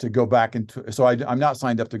urge to go back into. So I'm not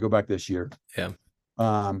signed up to go back this year. Yeah.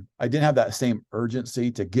 I didn't have that same urgency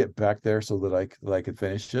to get back there so that I could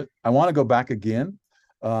finish it. I want to go back again.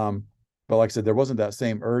 Um, but like I said, there wasn't that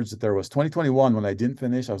same urge that there was 2021 when I didn't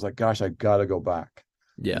finish. I was like, gosh, I got to go back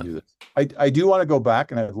and Yeah. do this. I do want to go back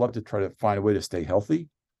and I'd love to try to find a way to stay healthy.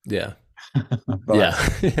 Yeah. but Yeah.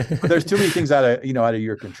 but there's too many things out of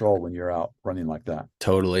your control when you're out running like that.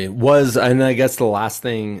 Totally. Was, and I guess the last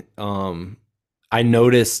thing I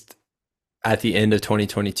noticed at the end of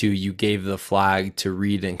 2022, you gave the flag to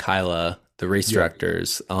Reed and Kyla, the race Yeah.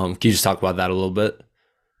 directors. Can you just talk about that a little bit?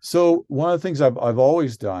 So one of the things I've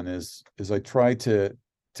always done is I try to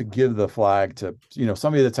give the flag to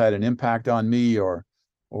somebody that's had an impact on me or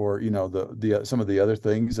the some of the other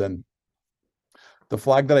things. And the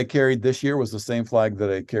flag that I carried this year was the same flag that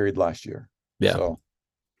I carried last year. Yeah.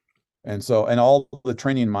 So and all the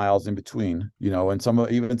training miles in between,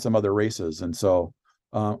 and even some other races. And so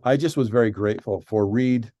I just was very grateful for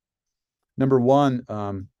Reed, number one,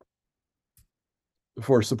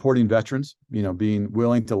 for supporting veterans, being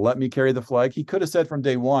willing to let me carry the flag. He could have said from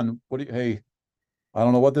day one, hey, I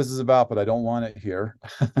don't know what this is about, but I don't want it here.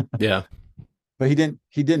 Yeah. But he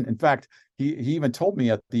didn't. In fact, he even told me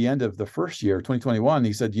at the end of the first year, 2021,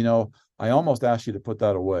 he said, I almost asked you to put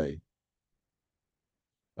that away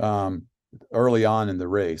um, early on in the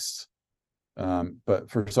race. But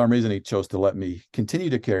for some reason he chose to let me continue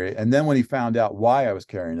to carry it. And then when he found out why I was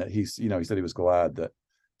carrying it, he said he was glad that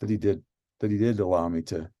he did allow me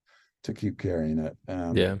to keep carrying it.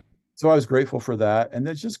 Yeah. So I was grateful for that, and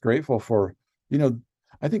then just grateful for you know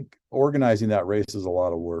I think organizing that race is a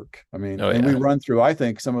lot of work. I mean, Oh, and we yeah. run through, I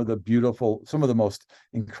think, some of the most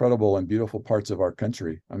incredible and beautiful parts of our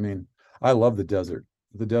country. I mean, I love the desert.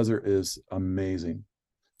 The desert is amazing,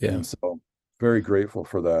 Yeah. and so very grateful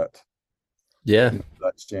for that Yeah.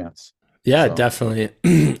 that chance. Yeah, So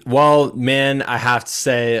definitely. Well, man, I have to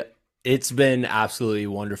say it's been absolutely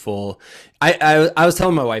wonderful. I was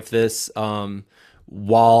telling my wife this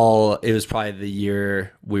while it was probably the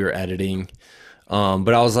year we were editing.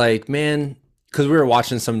 But I was like, man, because we were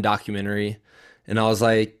watching some documentary, and I was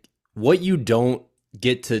like, what you don't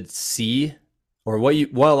get to see, or what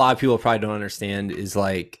a lot of people probably don't understand is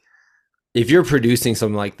like if you're producing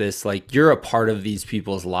something like this, like you're a part of these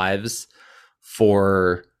people's lives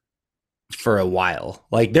for a while.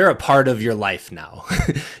 Like they're a part of your life now,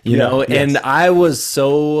 yeah, And yes, I was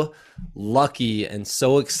so lucky and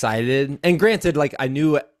so excited. And granted, like I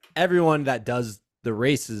knew everyone that does the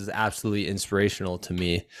race is absolutely inspirational to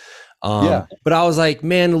me. yeah, But I was like,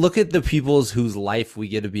 man, look at the people's whose life we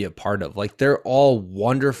get to be a part of. Like they're all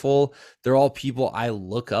wonderful. They're all people I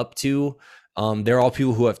look up to. They're all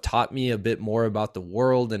people who have taught me a bit more about the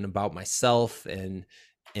world and about myself and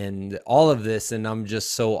all of this. And I'm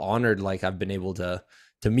just so honored, like I've been able to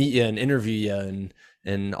meet you and interview you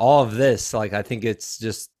and all of this. Like I think it's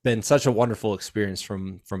just been such a wonderful experience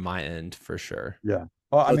from my end for sure. yeah.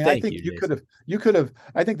 Well, I So mean, I thank think you, Jason. you could have,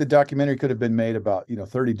 I think the documentary could have been made about,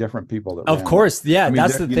 30 different people that Of ran that. course, yeah, I mean,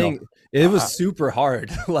 that's the thing. It was super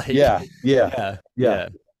hard. Like, yeah, yeah, yeah, yeah. yeah,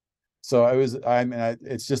 So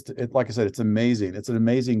it's just, like I said, it's amazing. It's an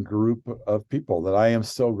amazing group of people that I am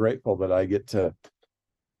so grateful that I get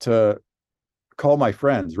to call my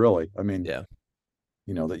friends, really. I mean, yeah,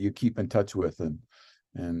 that you keep in touch with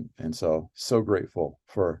and so grateful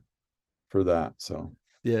for that. So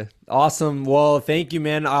yeah. Awesome. Well, thank you,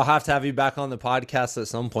 man. I'll have to have you back on the podcast at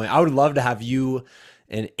some point. I would love to have you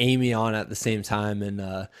and Amy on at the same time,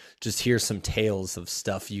 and just hear some tales of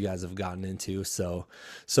stuff you guys have gotten into. So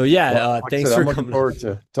yeah, Well, like I thanks said, for I'm looking coming. forward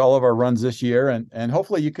to all of our runs this year, and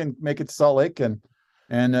hopefully you can make it to Salt Lake and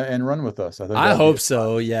run with us. I think I that'd be hope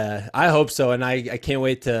so. Yeah, I hope so. And I can't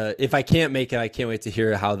wait to, if I can't make it, I can't wait to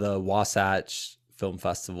hear how the Wasatch Film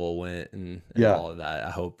Festival went and yeah, all of that.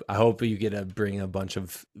 I hope you get to bring a bunch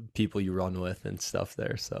of people you run with and stuff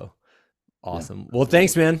there. So yeah. awesome. Well,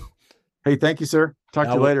 thanks, man. Hey, thank you, sir. Talk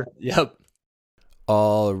to you later. Yep.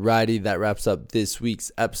 Alrighty, that wraps up this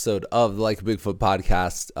week's episode of the Like a Bigfoot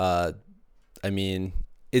podcast. I mean,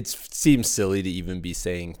 it seems silly to even be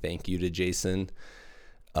saying thank you to Jason.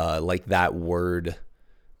 Like that word,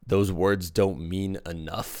 those words don't mean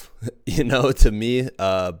enough, to me.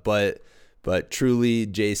 But truly,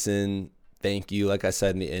 Jason, thank you. Like I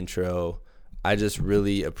said in the intro, I just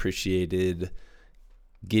really appreciated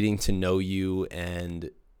getting to know you,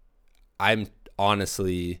 and I'm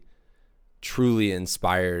honestly truly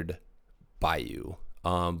inspired by you.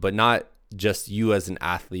 But not just you as an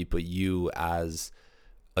athlete, but you as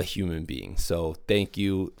a human being. So thank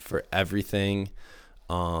you for everything.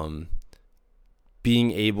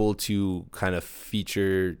 Being able to kind of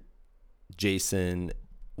feature Jason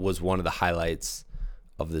was one of the highlights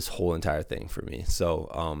of this whole entire thing for me.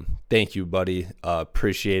 So thank you, buddy.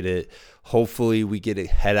 Appreciate it. Hopefully we get to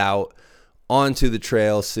head out onto the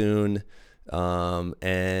trail soon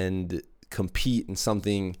and compete in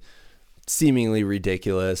something seemingly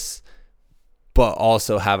ridiculous, but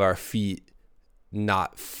also have our feet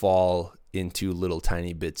not fall into little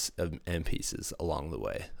tiny bits and pieces along the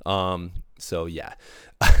way. So yeah.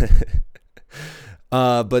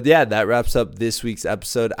 But yeah, that wraps up this week's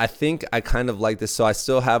episode. I think I kind of like this. So I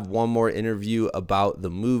still have one more interview about the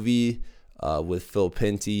movie with Phil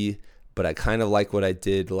Pinty, but I kind of like what I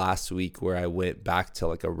did last week where I went back to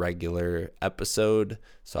like a regular episode.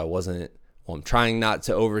 So I'm trying not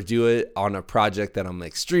to overdo it on a project that I'm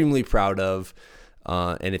extremely proud of.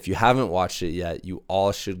 And if you haven't watched it yet, you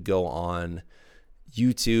all should go on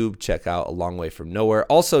YouTube, check out A Long Way From Nowhere.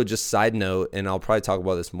 Also, just side note, and I'll probably talk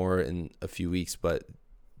about this more in a few weeks, but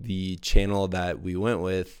the channel that we went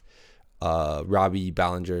with, Robbie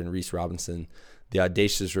Ballinger and Reese Robinson, the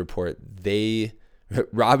Audacious Report,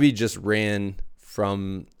 Robbie just ran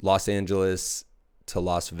from Los Angeles to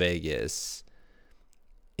Las Vegas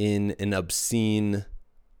in an obscene,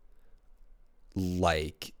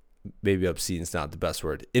 maybe obscene is not the best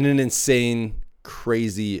word, in an insane,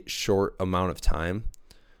 crazy short amount of time.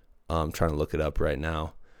 I'm trying to look it up right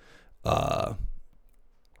now.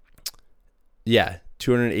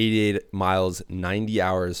 288 miles, 90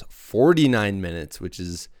 hours, 49 minutes, which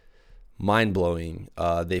is mind-blowing.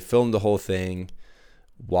 They filmed the whole thing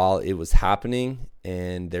while it was happening,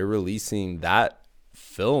 and they're releasing that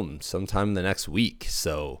film sometime the next week.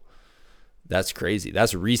 So that's crazy.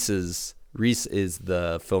 That's Reese is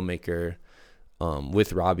the filmmaker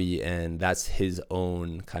with Robbie, and that's his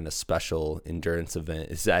own kind of special endurance event,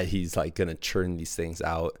 is that he's like going to churn these things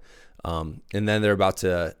out. And then they're about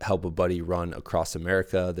to help a buddy run across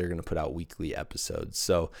America. They're going to put out weekly episodes.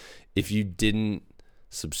 So if you didn't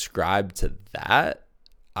subscribe to that,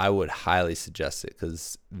 I would highly suggest it,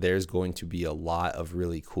 because there's going to be a lot of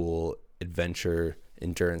really cool adventure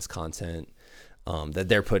endurance content that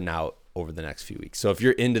they're putting out over the next few weeks. So if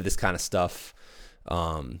you're into this kind of stuff,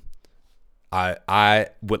 I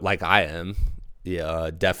would, like I am,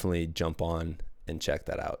 definitely jump on and check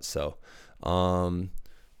that out. So,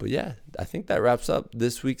 but yeah, I think that wraps up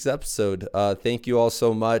this week's episode. Thank you all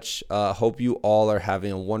so much. Hope you all are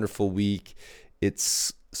having a wonderful week.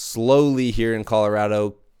 It's slowly here in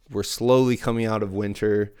Colorado. We're slowly coming out of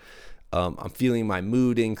winter. I'm feeling my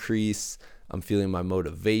mood increase. I'm feeling my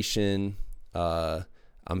motivation.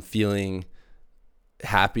 I'm feeling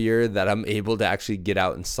happier that I'm able to actually get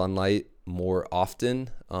out in sunlight more often.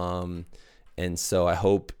 And so I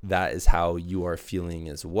hope that is how you are feeling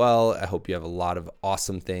as well. I hope you have a lot of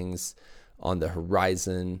awesome things on the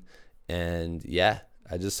horizon. And yeah,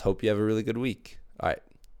 I just hope you have a really good week. All right.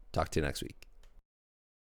 Talk to you next week.